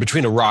in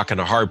between a rock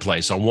and a hard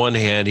place. On one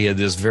hand, he had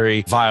this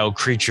very vile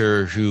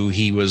creature who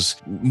he was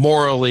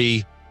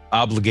morally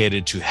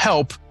obligated to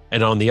help.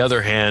 And on the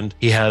other hand,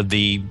 he had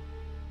the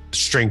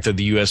strength of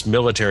the U.S.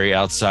 military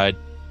outside.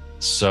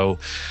 So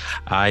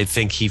I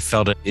think he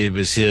felt it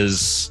was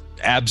his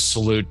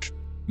absolute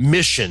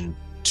mission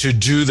to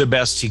do the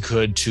best he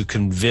could to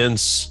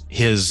convince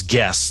his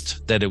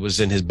guest that it was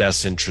in his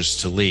best interest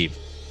to leave.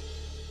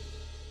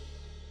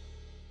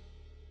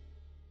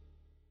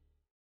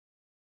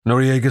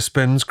 Noriega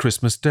spends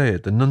Christmas Day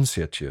at the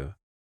Nunciature,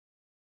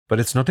 but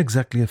it's not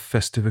exactly a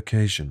festive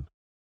occasion.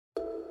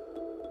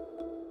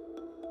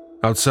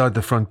 Outside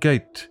the front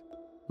gate,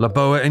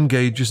 Laboa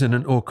engages in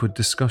an awkward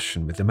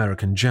discussion with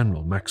American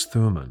General Max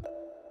Thurman.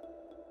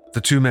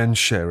 The two men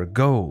share a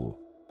goal: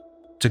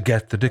 to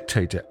get the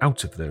dictator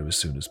out of there as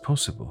soon as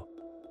possible.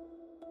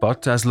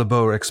 But as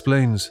Laboa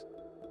explains,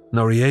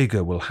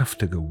 Noriega will have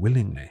to go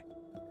willingly.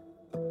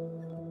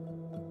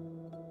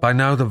 By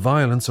now, the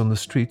violence on the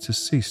streets has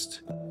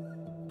ceased,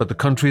 but the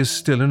country is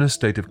still in a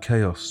state of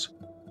chaos.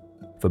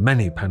 For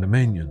many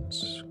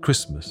Panamanians,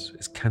 Christmas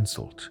is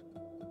cancelled.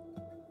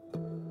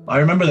 I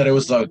remember that it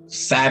was the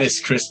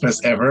saddest Christmas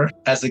ever.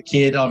 As a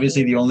kid,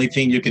 obviously, the only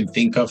thing you can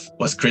think of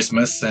was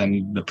Christmas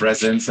and the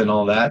presents and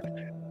all that.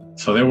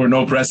 So there were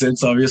no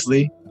presents,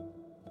 obviously.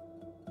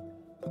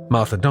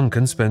 Martha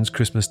Duncan spends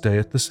Christmas Day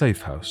at the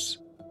safe house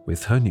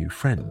with her new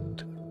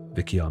friend,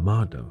 Vicky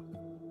Armado.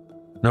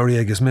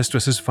 Noriega's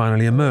mistress has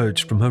finally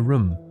emerged from her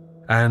room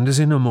and is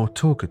in a more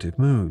talkative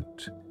mood.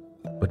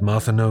 But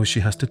Martha knows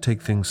she has to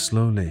take things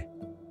slowly.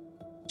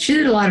 She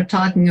did a lot of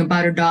talking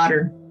about her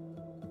daughter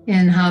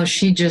and how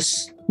she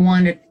just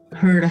wanted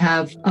her to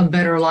have a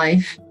better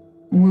life.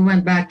 We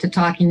went back to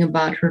talking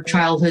about her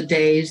childhood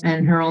days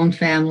and her own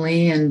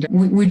family, and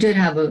we did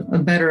have a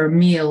better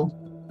meal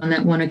on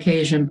that one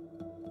occasion.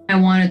 I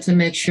wanted to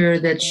make sure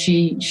that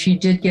she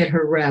did get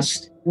her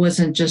rest. It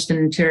wasn't just an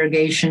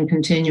interrogation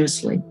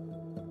continuously.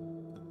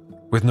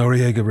 With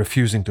Noriega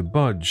refusing to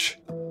budge,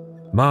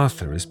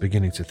 Martha is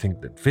beginning to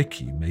think that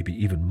Vicky may be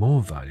even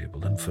more valuable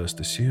than first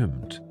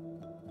assumed.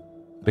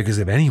 Because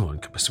if anyone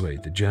can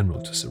persuade the general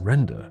to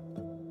surrender,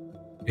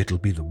 it'll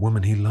be the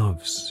woman he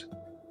loves.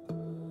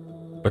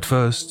 But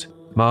first,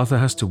 Martha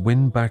has to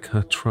win back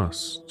her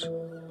trust.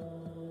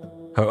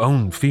 Her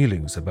own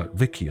feelings about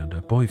Vicky and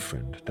her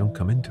boyfriend don't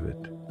come into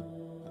it.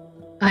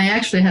 I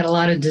actually had a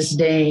lot of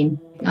disdain.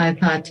 I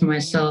thought to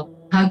myself,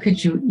 how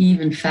could you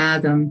even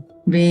fathom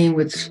being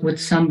with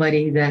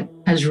somebody that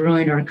has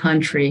ruined our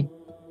country?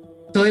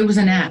 So it was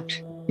an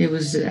act. It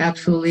was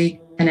absolutely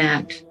an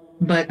act.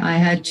 But I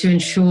had to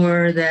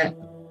ensure that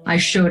I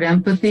showed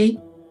empathy,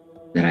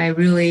 that I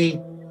really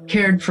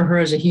cared for her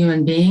as a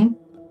human being.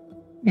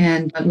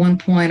 And at one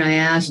point I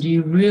asked, do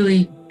you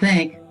really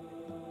think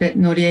that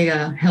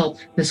Noriega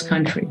helped this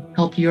country,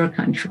 helped your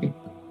country?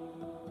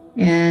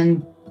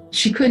 And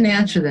she couldn't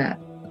answer that.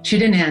 She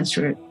didn't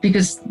answer it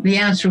because the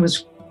answer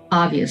was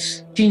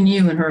obvious. She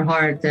knew in her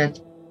heart that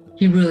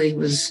he really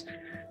was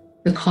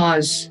the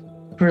cause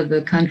for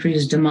the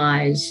country's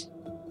demise.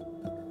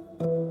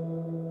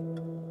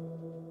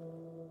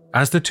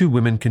 As the two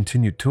women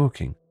continued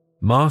talking,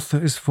 Martha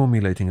is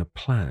formulating a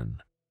plan.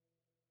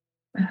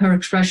 Her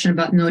expression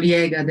about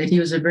Noriega, that he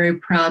was a very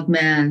proud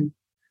man,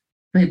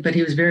 but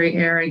he was very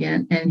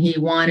arrogant and he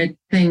wanted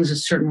things a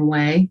certain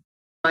way.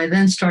 I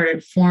then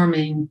started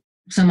forming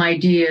some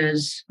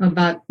ideas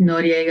about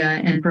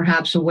Noriega and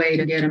perhaps a way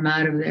to get him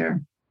out of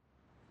there.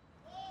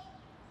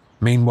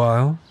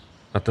 Meanwhile,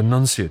 at the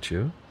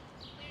Nunciature,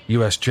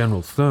 U.S.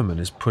 General Thurman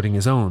is putting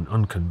his own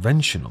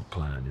unconventional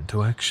plan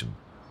into action.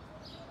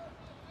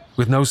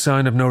 With no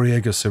sign of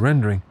Noriega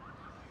surrendering,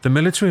 the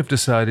military have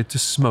decided to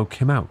smoke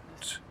him out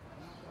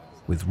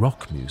with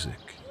rock music.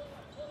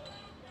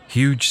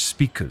 Huge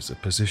speakers are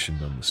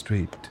positioned on the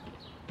street.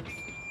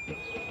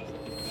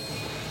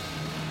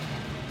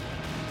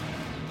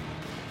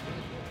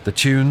 The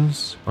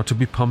tunes are to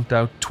be pumped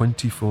out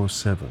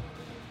 24/7,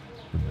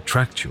 and the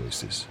track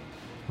choices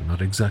were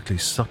not exactly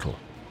subtle.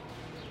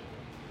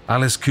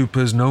 Alice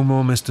Cooper's No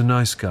More Mr.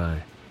 Nice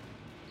Guy,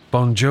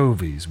 Bon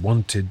Jovi's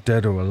Wanted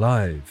Dead or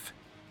Alive,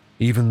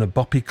 even the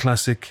boppy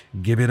classic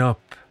Give It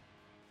Up.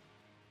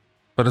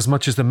 But as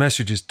much as the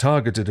message is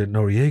targeted at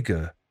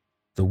Noriega,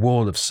 the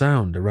wall of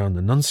sound around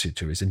the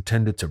Nunciature is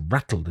intended to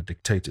rattle the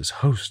dictator's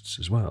hosts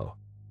as well.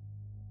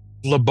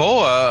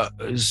 Laboa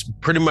is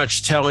pretty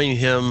much telling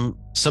him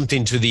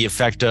something to the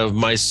effect of,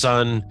 my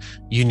son,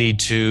 you need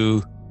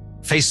to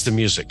face the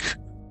music,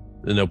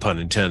 no pun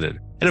intended.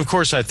 And of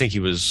course, I think he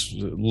was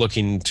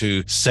looking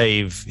to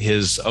save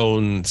his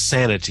own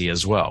sanity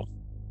as well.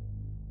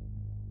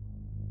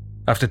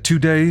 After 2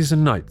 days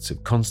and nights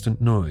of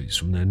constant noise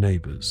from their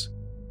neighbors,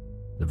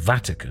 the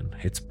Vatican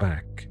hits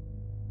back.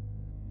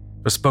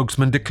 A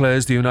spokesman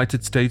declares the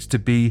United States to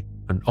be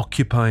an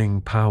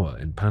occupying power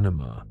in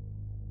Panama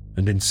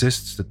and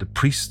insists that the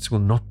priests will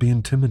not be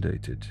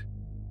intimidated.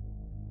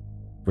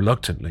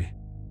 Reluctantly,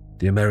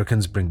 the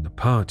Americans bring the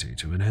party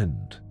to an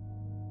end.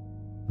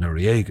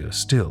 Noriega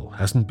still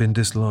hasn't been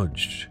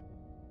dislodged.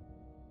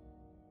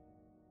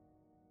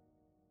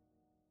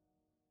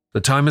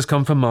 The time has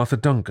come for Martha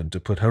Duncan to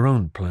put her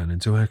own plan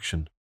into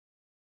action.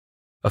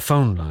 A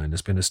phone line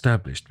has been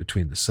established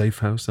between the safe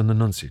house and the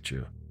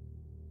nunciature.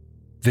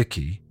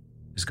 Vicky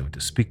is going to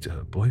speak to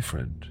her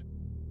boyfriend.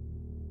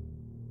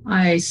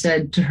 I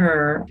said to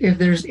her, if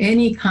there's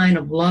any kind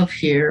of love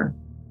here,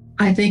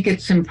 I think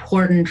it's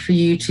important for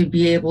you to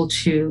be able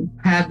to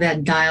have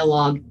that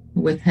dialogue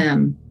with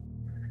him.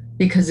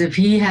 Because if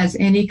he has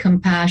any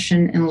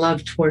compassion and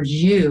love towards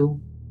you,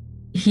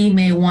 he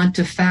may want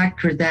to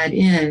factor that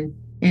in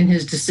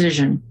his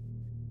decision.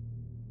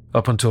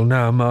 Up until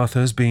now, Martha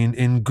has been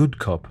in good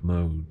cop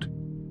mode.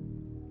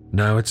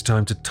 Now it's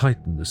time to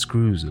tighten the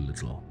screws a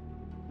little.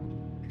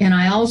 And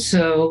I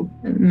also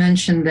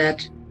mentioned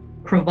that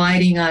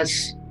providing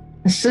us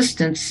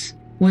assistance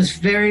was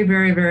very,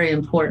 very, very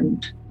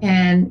important.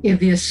 And if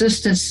the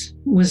assistance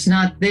was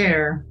not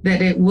there,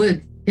 that it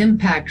would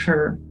impact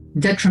her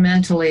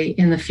detrimentally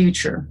in the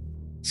future.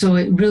 So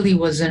it really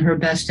was in her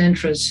best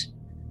interest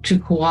to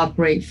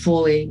cooperate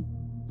fully.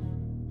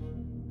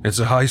 It's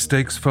a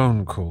high-stakes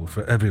phone call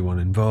for everyone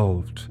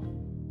involved.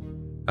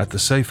 At the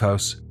safe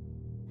house,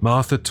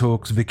 Martha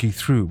talks Vicky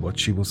through what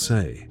she will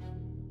say.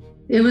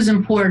 It was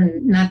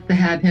important not to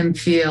have him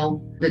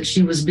feel that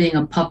she was being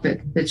a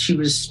puppet, that she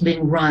was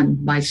being run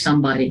by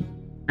somebody.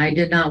 I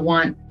did not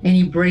want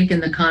any break in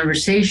the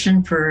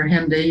conversation for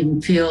him to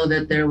even feel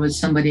that there was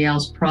somebody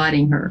else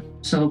prodding her.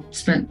 So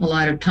spent a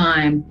lot of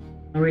time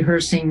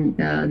rehearsing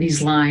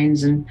these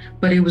lines,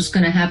 but it was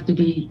going to have to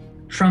be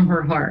from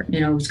her heart.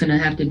 It was going to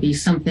have to be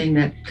something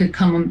that could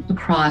come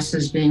across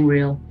as being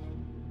real.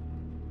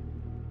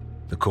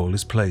 The call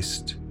is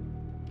placed.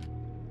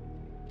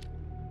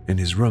 In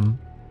his room,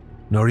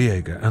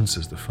 Noriega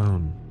answers the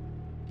phone.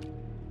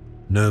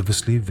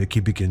 Nervously, Vicky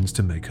begins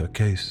to make her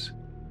case.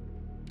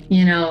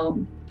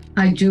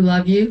 I do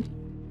love you.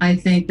 I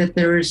think that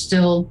there is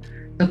still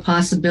the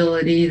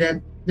possibility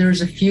that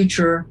there's a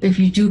future if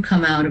you do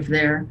come out of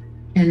there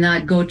and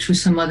not go to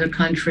some other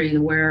country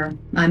where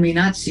I may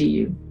not see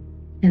you.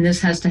 And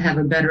this has to have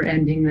a better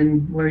ending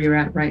than where you're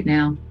at right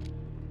now.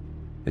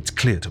 It's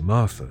clear to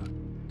Martha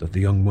that the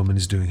young woman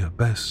is doing her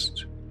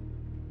best.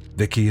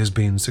 Vicky has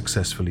been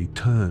successfully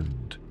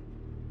turned.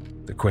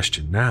 The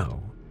question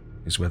now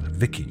is whether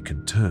Vicky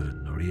can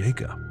turn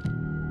Noriega.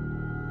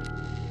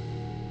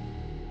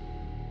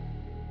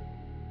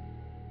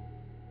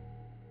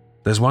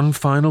 There's one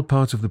final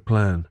part of the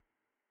plan,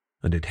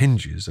 and it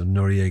hinges on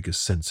Noriega's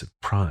sense of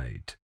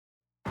pride.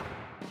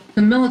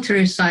 The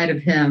military side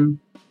of him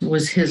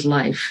was his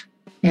life,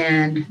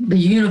 and the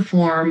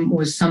uniform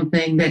was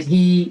something that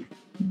he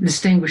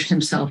distinguished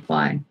himself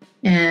by.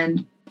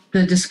 And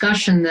the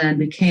discussion then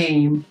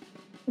became,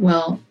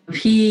 well, if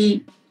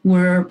he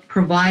were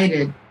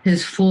provided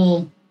his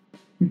full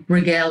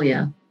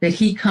regalia, that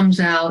he comes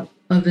out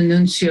of the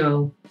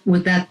nuncio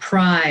with that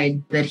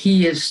pride that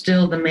he is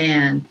still the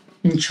man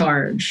in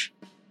charge.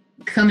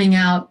 Coming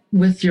out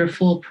with your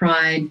full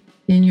pride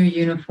in your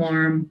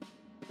uniform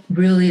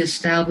really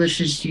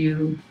establishes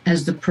you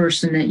as the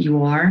person that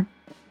you are.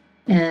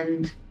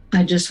 And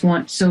I just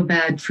want so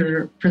bad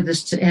for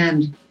this to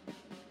end.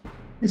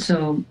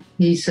 So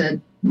he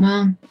said,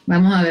 well,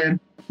 vamos a ver,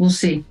 we'll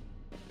see.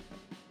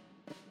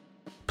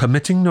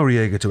 Permitting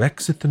Noriega to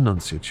exit the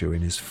nunciature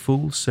in his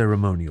full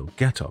ceremonial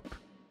get-up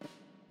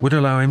would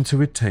allow him to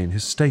retain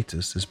his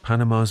status as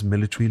Panama's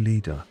military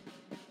leader.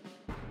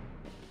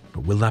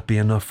 But will that be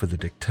enough for the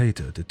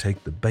dictator to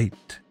take the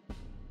bait?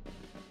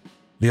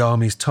 The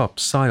army's top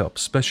PSYOP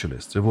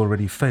specialists have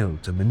already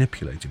failed to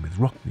manipulate him with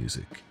rock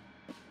music.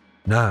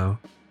 Now,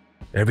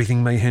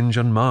 everything may hinge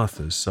on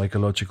Martha's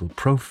psychological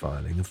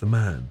profiling of the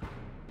man.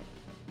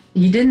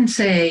 He didn't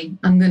say,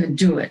 I'm going to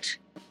do it.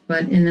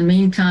 But in the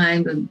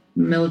meantime, the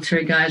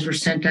military guys were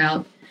sent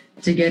out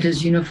to get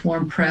his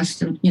uniform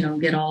pressed and,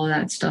 get all of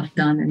that stuff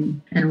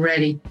done and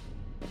ready.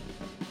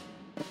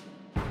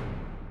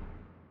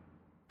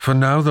 For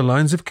now, the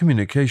lines of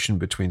communication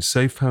between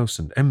safe house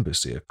and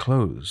embassy are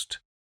closed.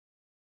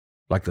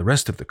 Like the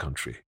rest of the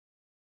country,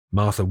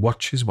 Martha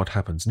watches what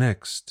happens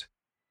next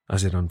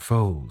as it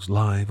unfolds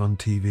live on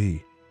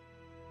TV.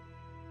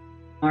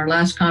 Our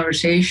last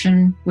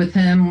conversation with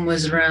him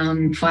was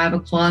around 5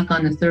 o'clock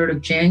on the 3rd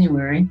of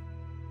January.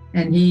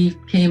 And he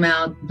came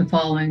out the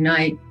following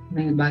night, I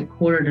think about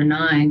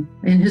 8:45,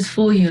 in his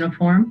full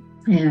uniform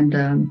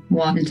and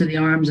walked into the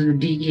arms of the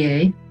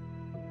DEA.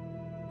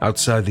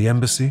 Outside the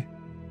embassy,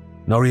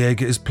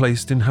 Noriega is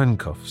placed in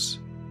handcuffs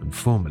and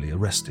formally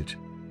arrested.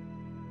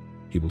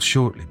 He will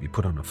shortly be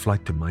put on a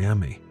flight to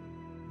Miami,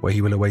 where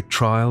he will await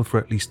trial for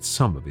at least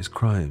some of his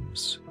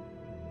crimes.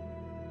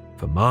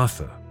 For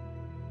Martha,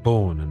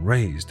 born and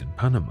raised in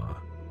Panama,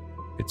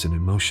 it's an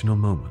emotional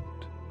moment.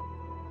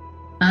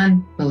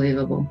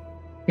 Unbelievable.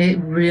 It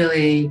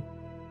really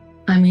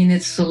I mean,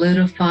 it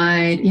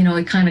solidified,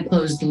 it kind of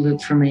closed the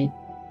loop for me.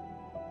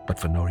 But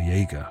for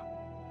Noriega,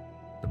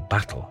 the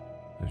battle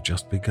has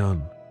just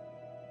begun.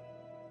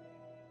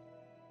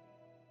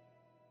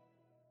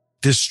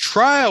 This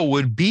trial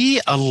would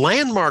be a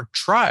landmark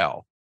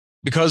trial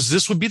because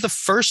this would be the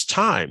first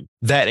time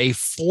that a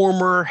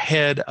former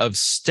head of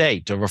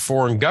state of a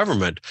foreign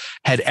government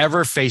had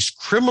ever faced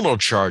criminal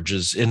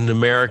charges in an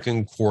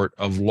American court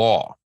of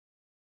law.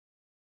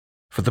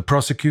 For the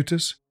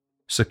prosecutors,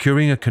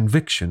 securing a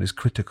conviction is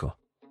critical.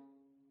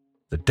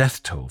 The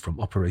death toll from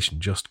Operation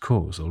Just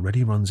Cause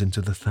already runs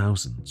into the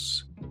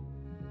thousands.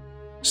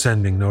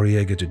 Sending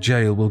Noriega to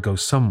jail will go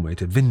some way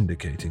to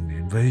vindicating the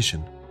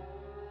invasion.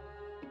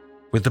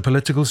 With the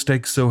political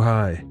stakes so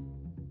high,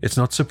 it's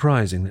not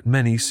surprising that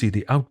many see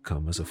the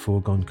outcome as a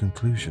foregone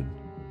conclusion.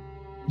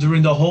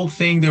 During the whole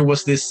thing, there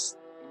was this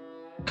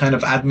kind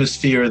of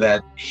atmosphere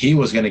that he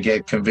was going to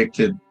get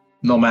convicted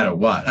no matter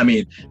what. I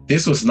mean,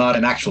 this was not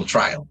an actual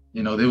trial.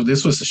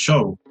 This was a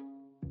show.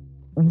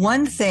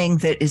 One thing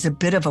that is a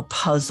bit of a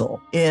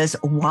puzzle is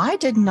why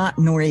did not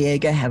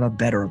Noriega have a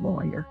better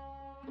lawyer?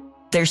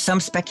 There's some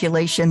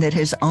speculation that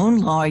his own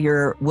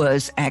lawyer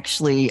was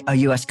actually a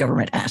U.S.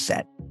 government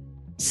asset.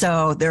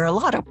 So there are a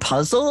lot of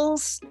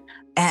puzzles.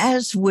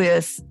 As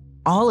with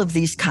all of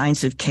these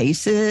kinds of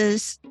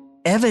cases,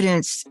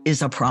 evidence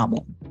is a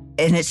problem.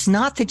 And it's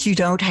not that you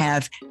don't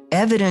have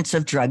evidence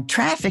of drug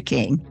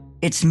trafficking.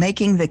 It's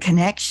making the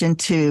connection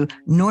to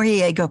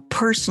Noriega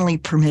personally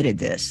permitted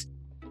this.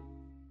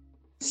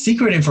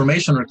 Secret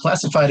information or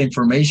classified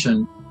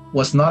information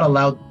was not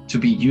allowed to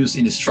be used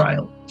in his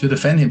trial to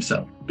defend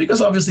himself,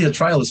 because obviously a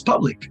trial is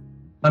public.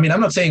 I mean,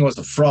 I'm not saying it was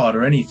a fraud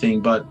or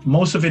anything, but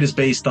most of it is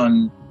based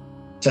on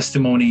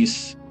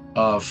testimonies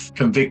of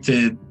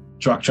convicted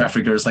drug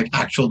traffickers, like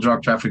actual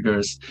drug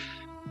traffickers.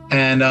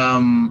 And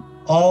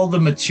all the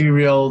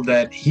material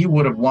that he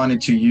would have wanted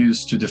to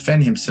use to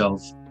defend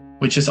himself,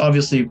 which is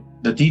obviously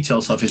the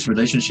details of his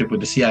relationship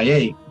with the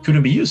CIA,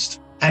 couldn't be used.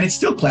 And it's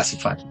still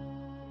classified.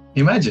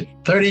 Imagine,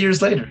 30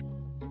 years later.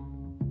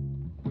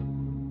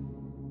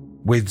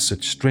 With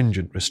such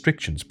stringent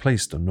restrictions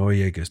placed on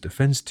Noriega's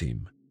defense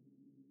team,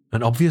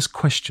 an obvious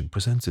question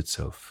presents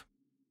itself.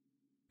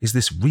 Is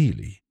this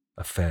really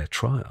a fair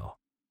trial?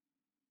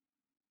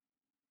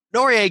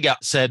 Noriega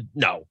said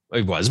no,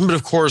 it wasn't. But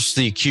of course,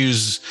 the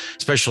accused,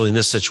 especially in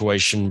this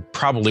situation,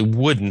 probably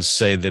wouldn't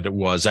say that it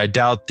was. I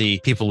doubt the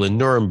people in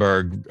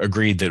Nuremberg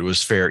agreed that it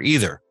was fair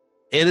either.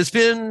 And it's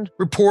been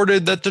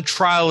reported that the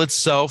trial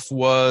itself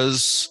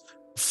was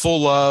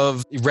full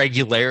of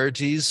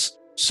irregularities,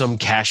 some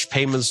cash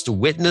payments to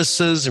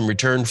witnesses in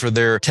return for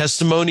their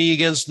testimony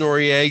against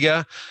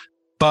Noriega.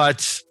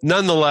 But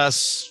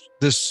nonetheless,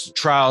 this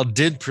trial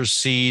did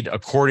proceed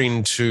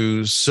according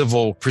to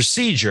civil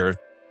procedure.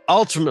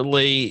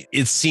 Ultimately,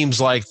 it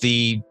seems like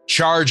the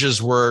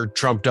charges were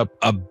trumped up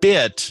a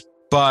bit,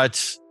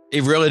 but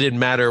it really didn't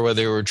matter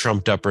whether they were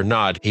trumped up or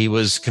not. He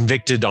was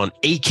convicted on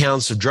 8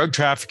 counts of drug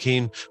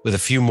trafficking with a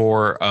few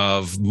more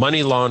of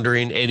money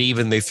laundering, and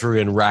even they threw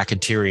in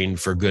racketeering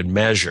for good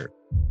measure.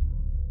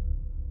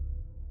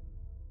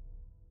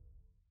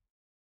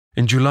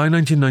 In July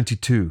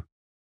 1992,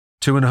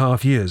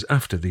 2.5 years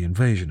after the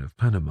invasion of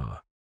Panama,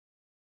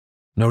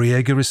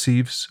 Noriega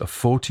receives a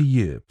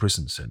 40-year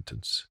prison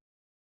sentence.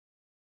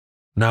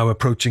 Now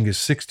approaching his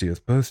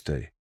 60th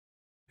birthday,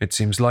 it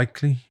seems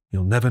likely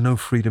he'll never know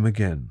freedom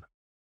again.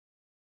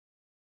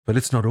 But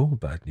it's not all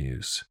bad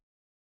news.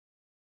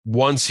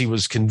 Once he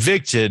was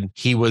convicted,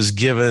 he was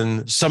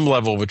given some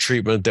level of a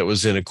treatment that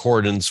was in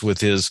accordance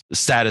with his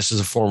status as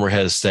a former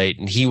head of state.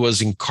 And he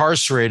was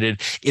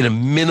incarcerated in a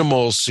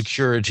minimal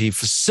security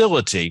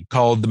facility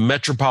called the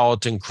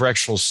Metropolitan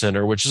Correctional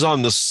Center, which is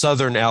on the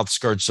southern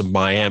outskirts of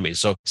Miami.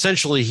 So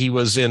essentially, he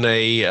was in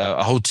a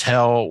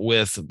hotel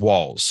with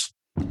walls.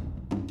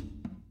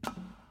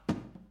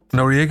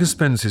 Noriega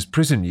spends his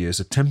prison years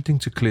attempting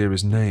to clear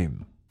his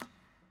name,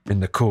 in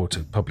the court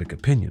of public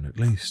opinion at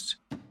least.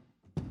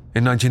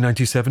 In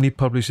 1997, he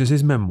publishes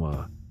his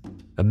memoir,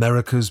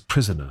 America's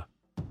Prisoner,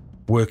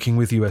 working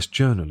with US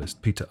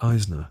journalist Peter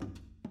Eisner.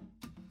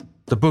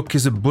 The book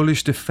is a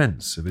bullish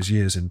defense of his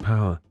years in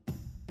power,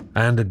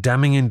 and a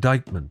damning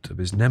indictment of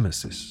his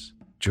nemesis,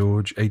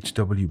 George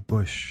H.W.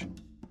 Bush.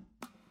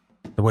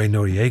 The way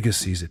Noriega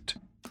sees it,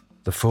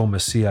 the former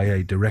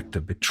CIA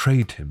director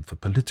betrayed him for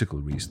political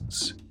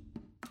reasons.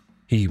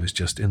 He was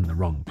just in the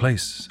wrong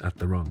place at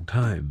the wrong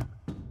time.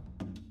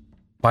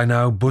 By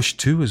now, Bush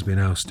too has been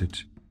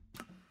ousted,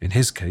 in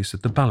his case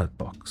at the ballot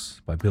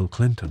box by Bill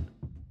Clinton.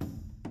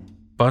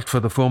 But for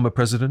the former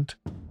president,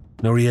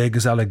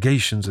 Noriega's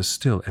allegations are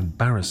still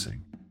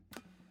embarrassing.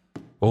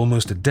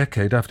 Almost a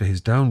decade after his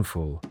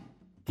downfall,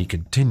 he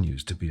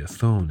continues to be a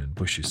thorn in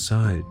Bush's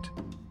side.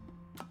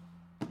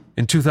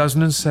 In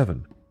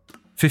 2007,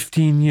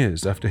 15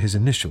 years after his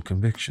initial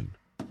conviction,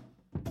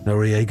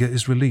 Noriega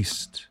is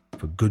released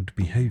for good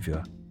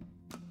behavior.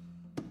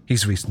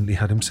 He's recently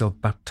had himself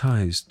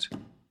baptized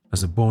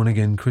as a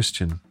born-again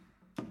Christian.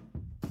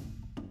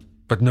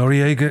 But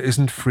Noriega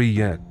isn't free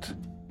yet.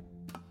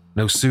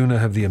 No sooner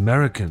have the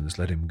Americans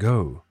let him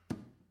go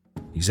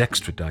he's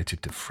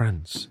extradited to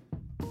France.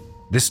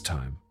 This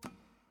time,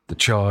 the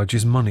charge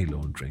is money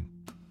laundering.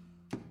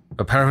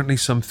 Apparently,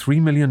 some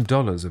 $3 million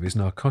of his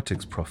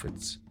narcotics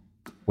profits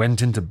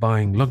went into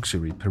buying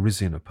luxury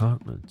Parisian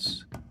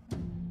apartments.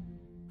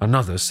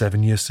 Another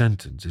 7-year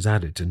sentence is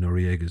added to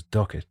Noriega's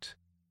docket.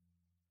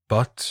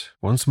 But,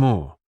 once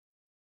more,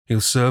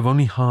 he'll serve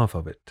only half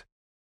of it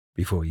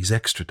before he's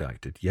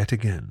extradited yet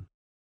again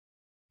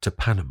to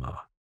Panama.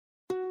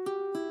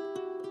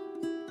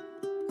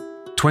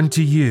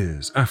 20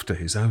 years after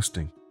his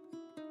ousting,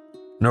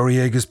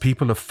 Noriega's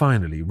people are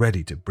finally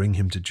ready to bring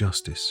him to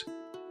justice.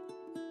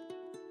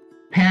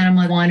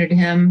 Panama wanted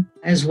him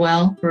as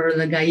well for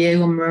the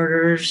Gallego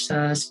murders,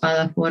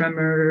 Spadafora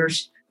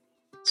murders.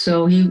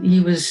 So he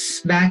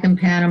was back in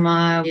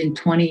Panama in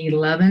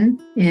 2011,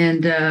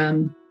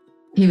 and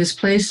he was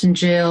placed in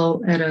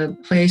jail at a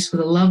place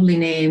with a lovely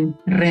name,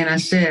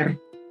 Renacer,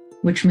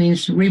 which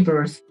means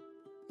rebirth.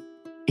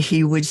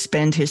 He would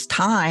spend his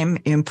time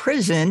in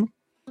prison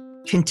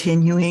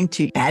continuing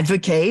to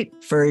advocate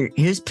for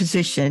his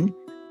position,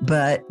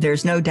 but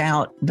there's no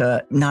doubt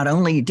that not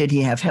only did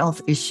he have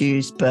health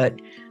issues, but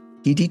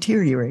he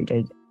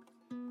deteriorated.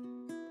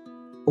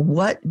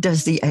 What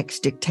does the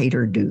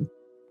ex-dictator do?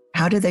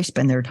 How do they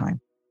spend their time?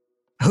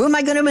 Who am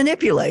I going to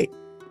manipulate?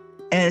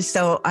 And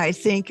so I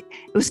think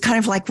it was kind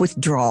of like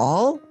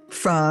withdrawal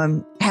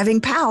from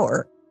having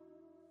power.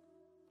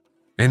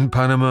 In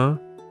Panama,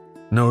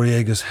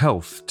 Noriega's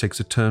health takes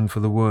a turn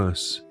for the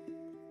worse.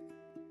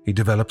 He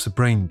develops a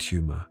brain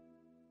tumor.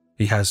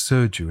 He has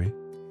surgery,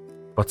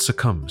 but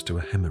succumbs to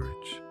a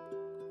hemorrhage.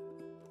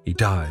 He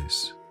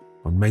dies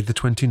on May the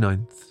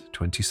 29th,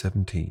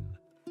 2017.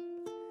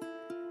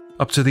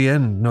 Up to the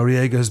end,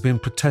 Noriega has been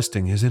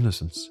protesting his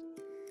innocence,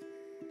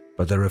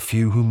 but there are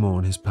few who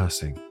mourn his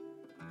passing.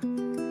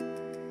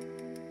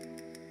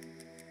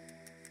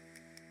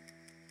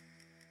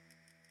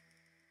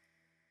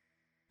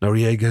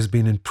 Noriega has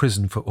been in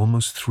prison for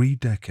almost 3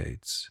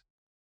 decades.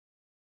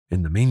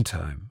 In the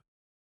meantime,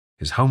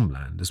 his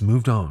homeland has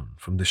moved on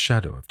from the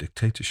shadow of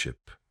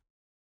dictatorship.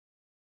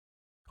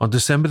 On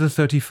December the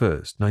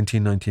 31st,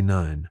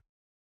 1999,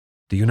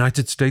 the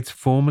United States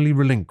formally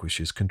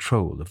relinquishes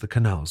control of the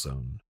Canal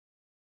Zone,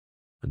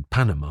 and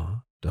Panama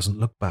doesn't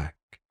look back.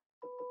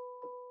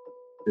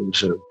 It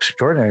was an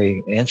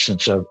extraordinary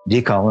instance of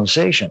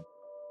decolonization.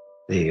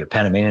 The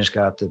Panamanians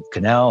got the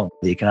canal.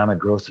 The economic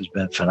growth has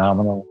been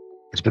phenomenal.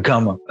 It's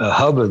become a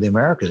hub of the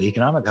Americas, the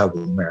economic hub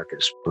of the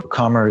Americas, for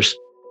commerce,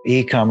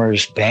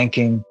 e-commerce,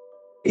 banking,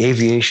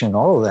 aviation,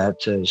 all of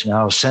that is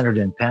now centered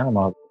in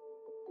Panama.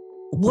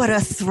 What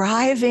a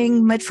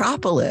thriving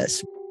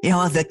metropolis.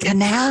 The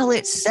canal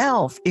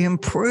itself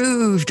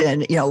improved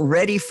and,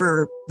 ready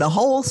for the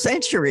whole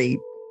century.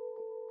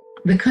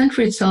 The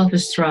country itself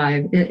has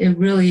thrived.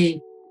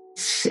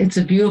 It's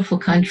a beautiful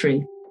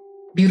country.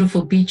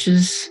 Beautiful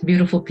beaches,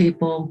 beautiful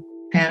people.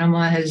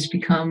 Panama has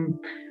become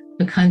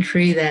a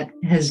country that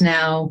has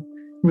now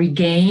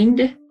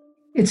regained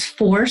its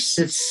force,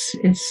 its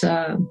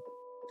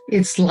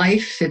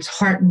life, its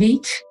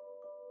heartbeat.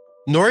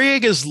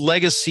 Noriega's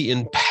legacy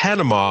in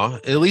Panama,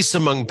 at least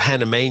among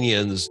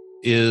Panamanians,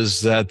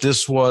 is that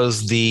this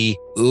was the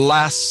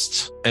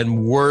last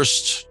and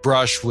worst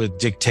brush with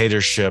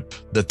dictatorship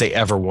that they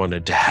ever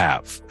wanted to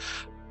have.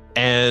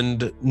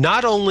 And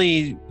not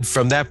only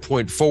from that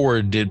point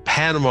forward did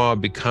Panama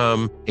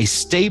become a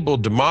stable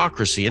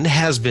democracy, and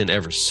has been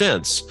ever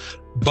since,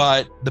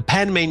 but the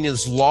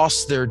Panamanians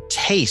lost their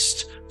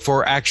taste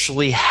for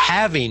actually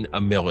having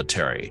a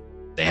military.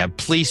 They have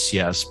police,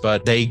 yes,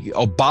 but they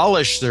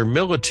abolished their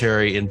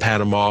military in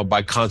Panama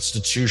by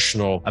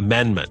constitutional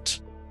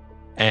amendment.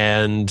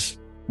 And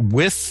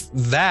with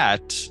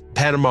that,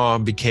 Panama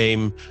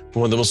became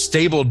one of the most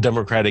stable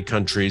democratic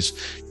countries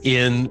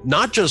in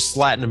not just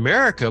Latin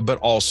America, but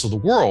also the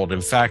world.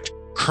 In fact,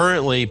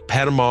 currently,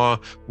 Panama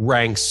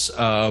ranks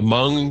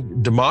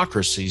among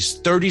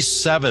democracies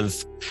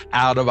 37th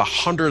out of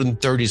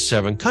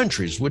 137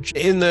 countries, which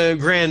in the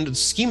grand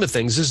scheme of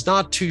things is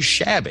not too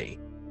shabby.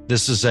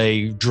 This is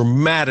a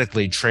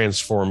dramatically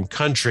transformed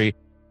country.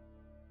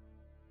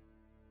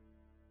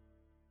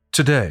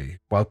 Today,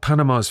 while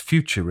Panama's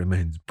future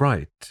remains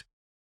bright,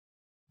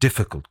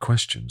 difficult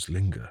questions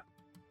linger,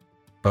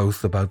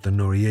 both about the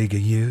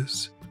Noriega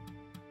years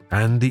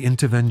and the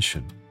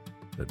intervention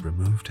that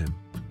removed him.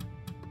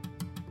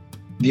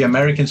 The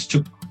Americans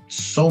took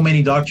so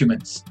many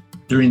documents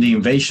during the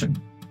invasion,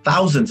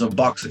 thousands of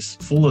boxes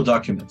full of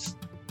documents.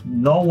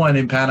 No one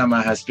in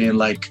Panama has been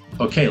like,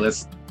 okay,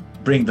 let's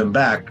bring them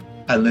back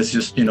and let's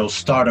just,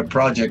 start a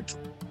project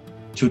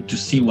to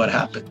see what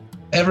happened.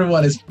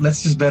 Everyone is,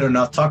 let's just better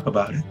not talk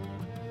about it.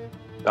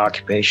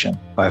 Occupation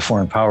by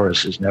foreign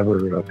powers is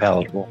never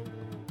palatable.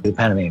 The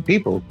Panamanian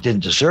people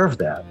didn't deserve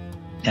that,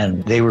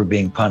 and they were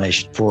being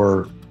punished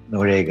for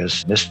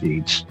Noriega's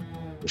misdeeds.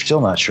 We're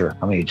still not sure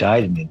how many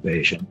died in the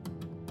invasion.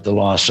 The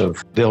loss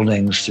of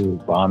buildings through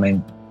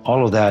bombing,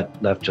 all of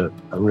that left a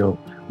real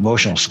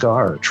emotional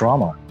scar, a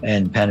trauma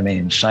in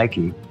Panamanian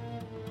psyche.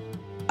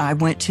 I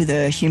went to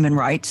the Human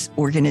Rights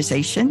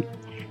Organization,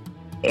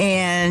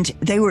 And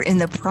they were in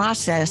the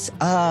process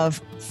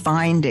of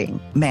finding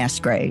mass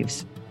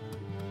graves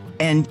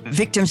and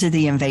victims of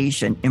the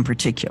invasion in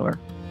particular.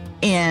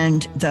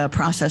 And the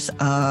process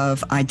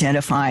of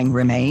identifying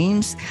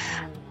remains,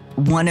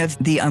 one of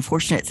the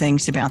unfortunate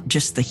things about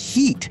just the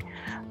heat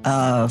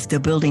of the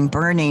building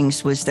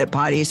burnings was that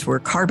bodies were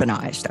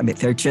carbonized. I mean,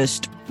 they're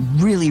just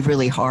really,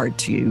 really hard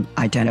to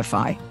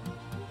identify.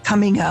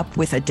 Coming up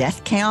with a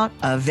death count,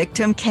 a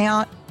victim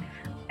count,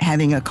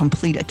 having a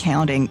complete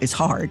accounting is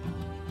hard.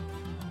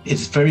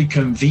 It's very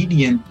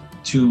convenient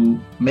to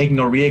make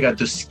Noriega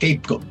the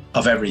scapegoat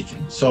of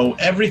everything. So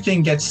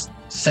everything gets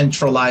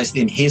centralized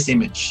in his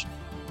image.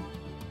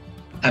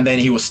 And then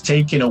he was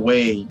taken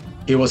away.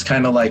 It was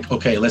kind of like,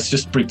 okay, let's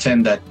just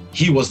pretend that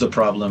he was the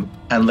problem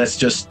and let's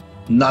just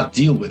not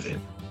deal with it.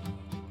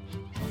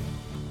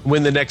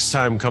 When the next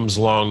time comes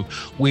along,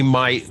 we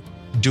might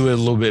do it a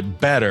little bit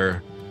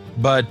better.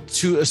 But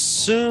to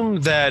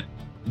assume that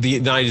the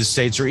United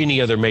States or any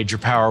other major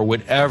power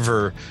would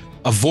ever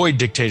avoid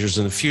dictators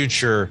in the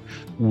future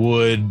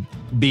would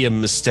be a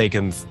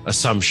mistaken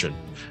assumption.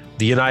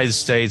 The United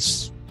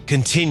States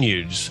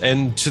continues,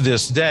 and to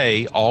this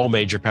day, all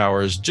major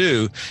powers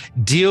do,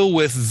 deal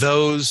with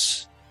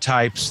those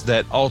types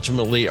that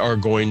ultimately are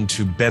going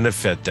to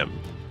benefit them.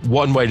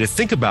 One way to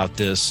think about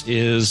this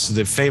is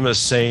the famous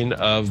saying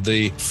of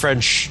the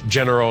French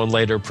general and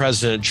later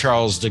President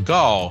Charles de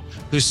Gaulle,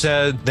 who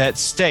said that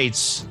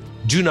states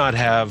do not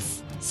have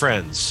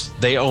friends,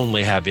 they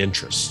only have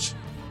interest.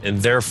 And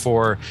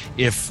therefore,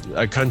 if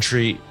a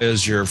country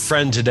is your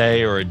friend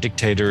today or a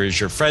dictator is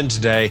your friend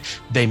today,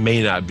 they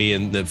may not be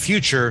in the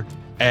future.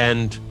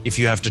 And if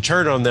you have to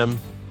turn on them,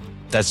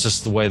 that's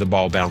just the way the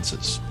ball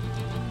bounces.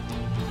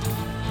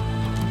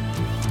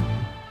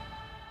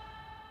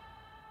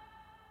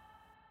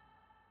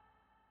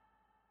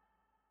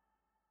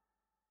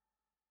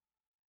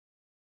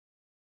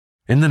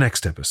 In the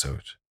next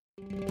episode,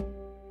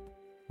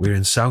 we're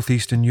in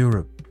southeastern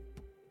Europe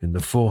in the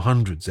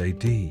 400s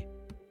AD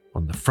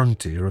on the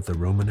frontier of the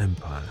Roman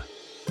Empire.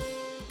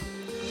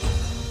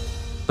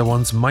 The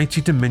once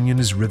mighty dominion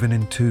is riven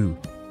in two,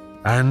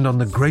 and on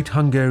the great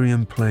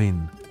Hungarian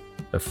plain,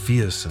 a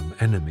fearsome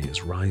enemy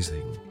is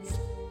rising.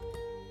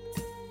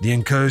 The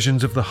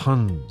incursions of the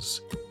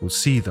Huns will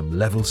see them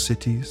level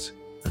cities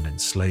and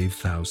enslave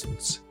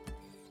thousands.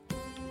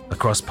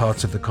 Across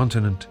parts of the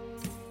continent,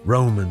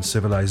 Roman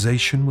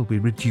civilization will be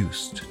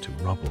reduced to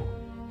rubble.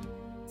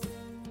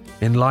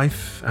 In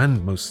life,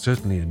 and most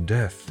certainly in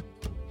death,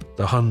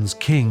 the Huns'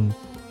 king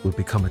will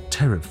become a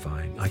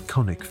terrifying,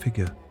 iconic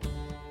figure,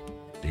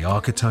 the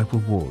archetypal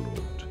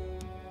warlord,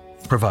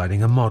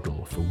 providing a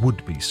model for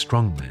would-be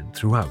strongmen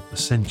throughout the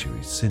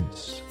centuries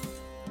since.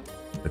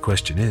 The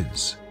question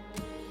is,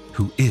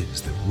 who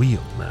is the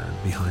real man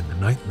behind the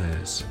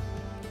nightmares?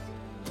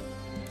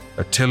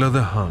 Attila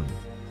the Hun,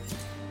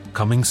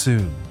 coming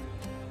soon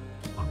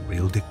on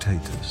Real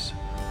Dictators.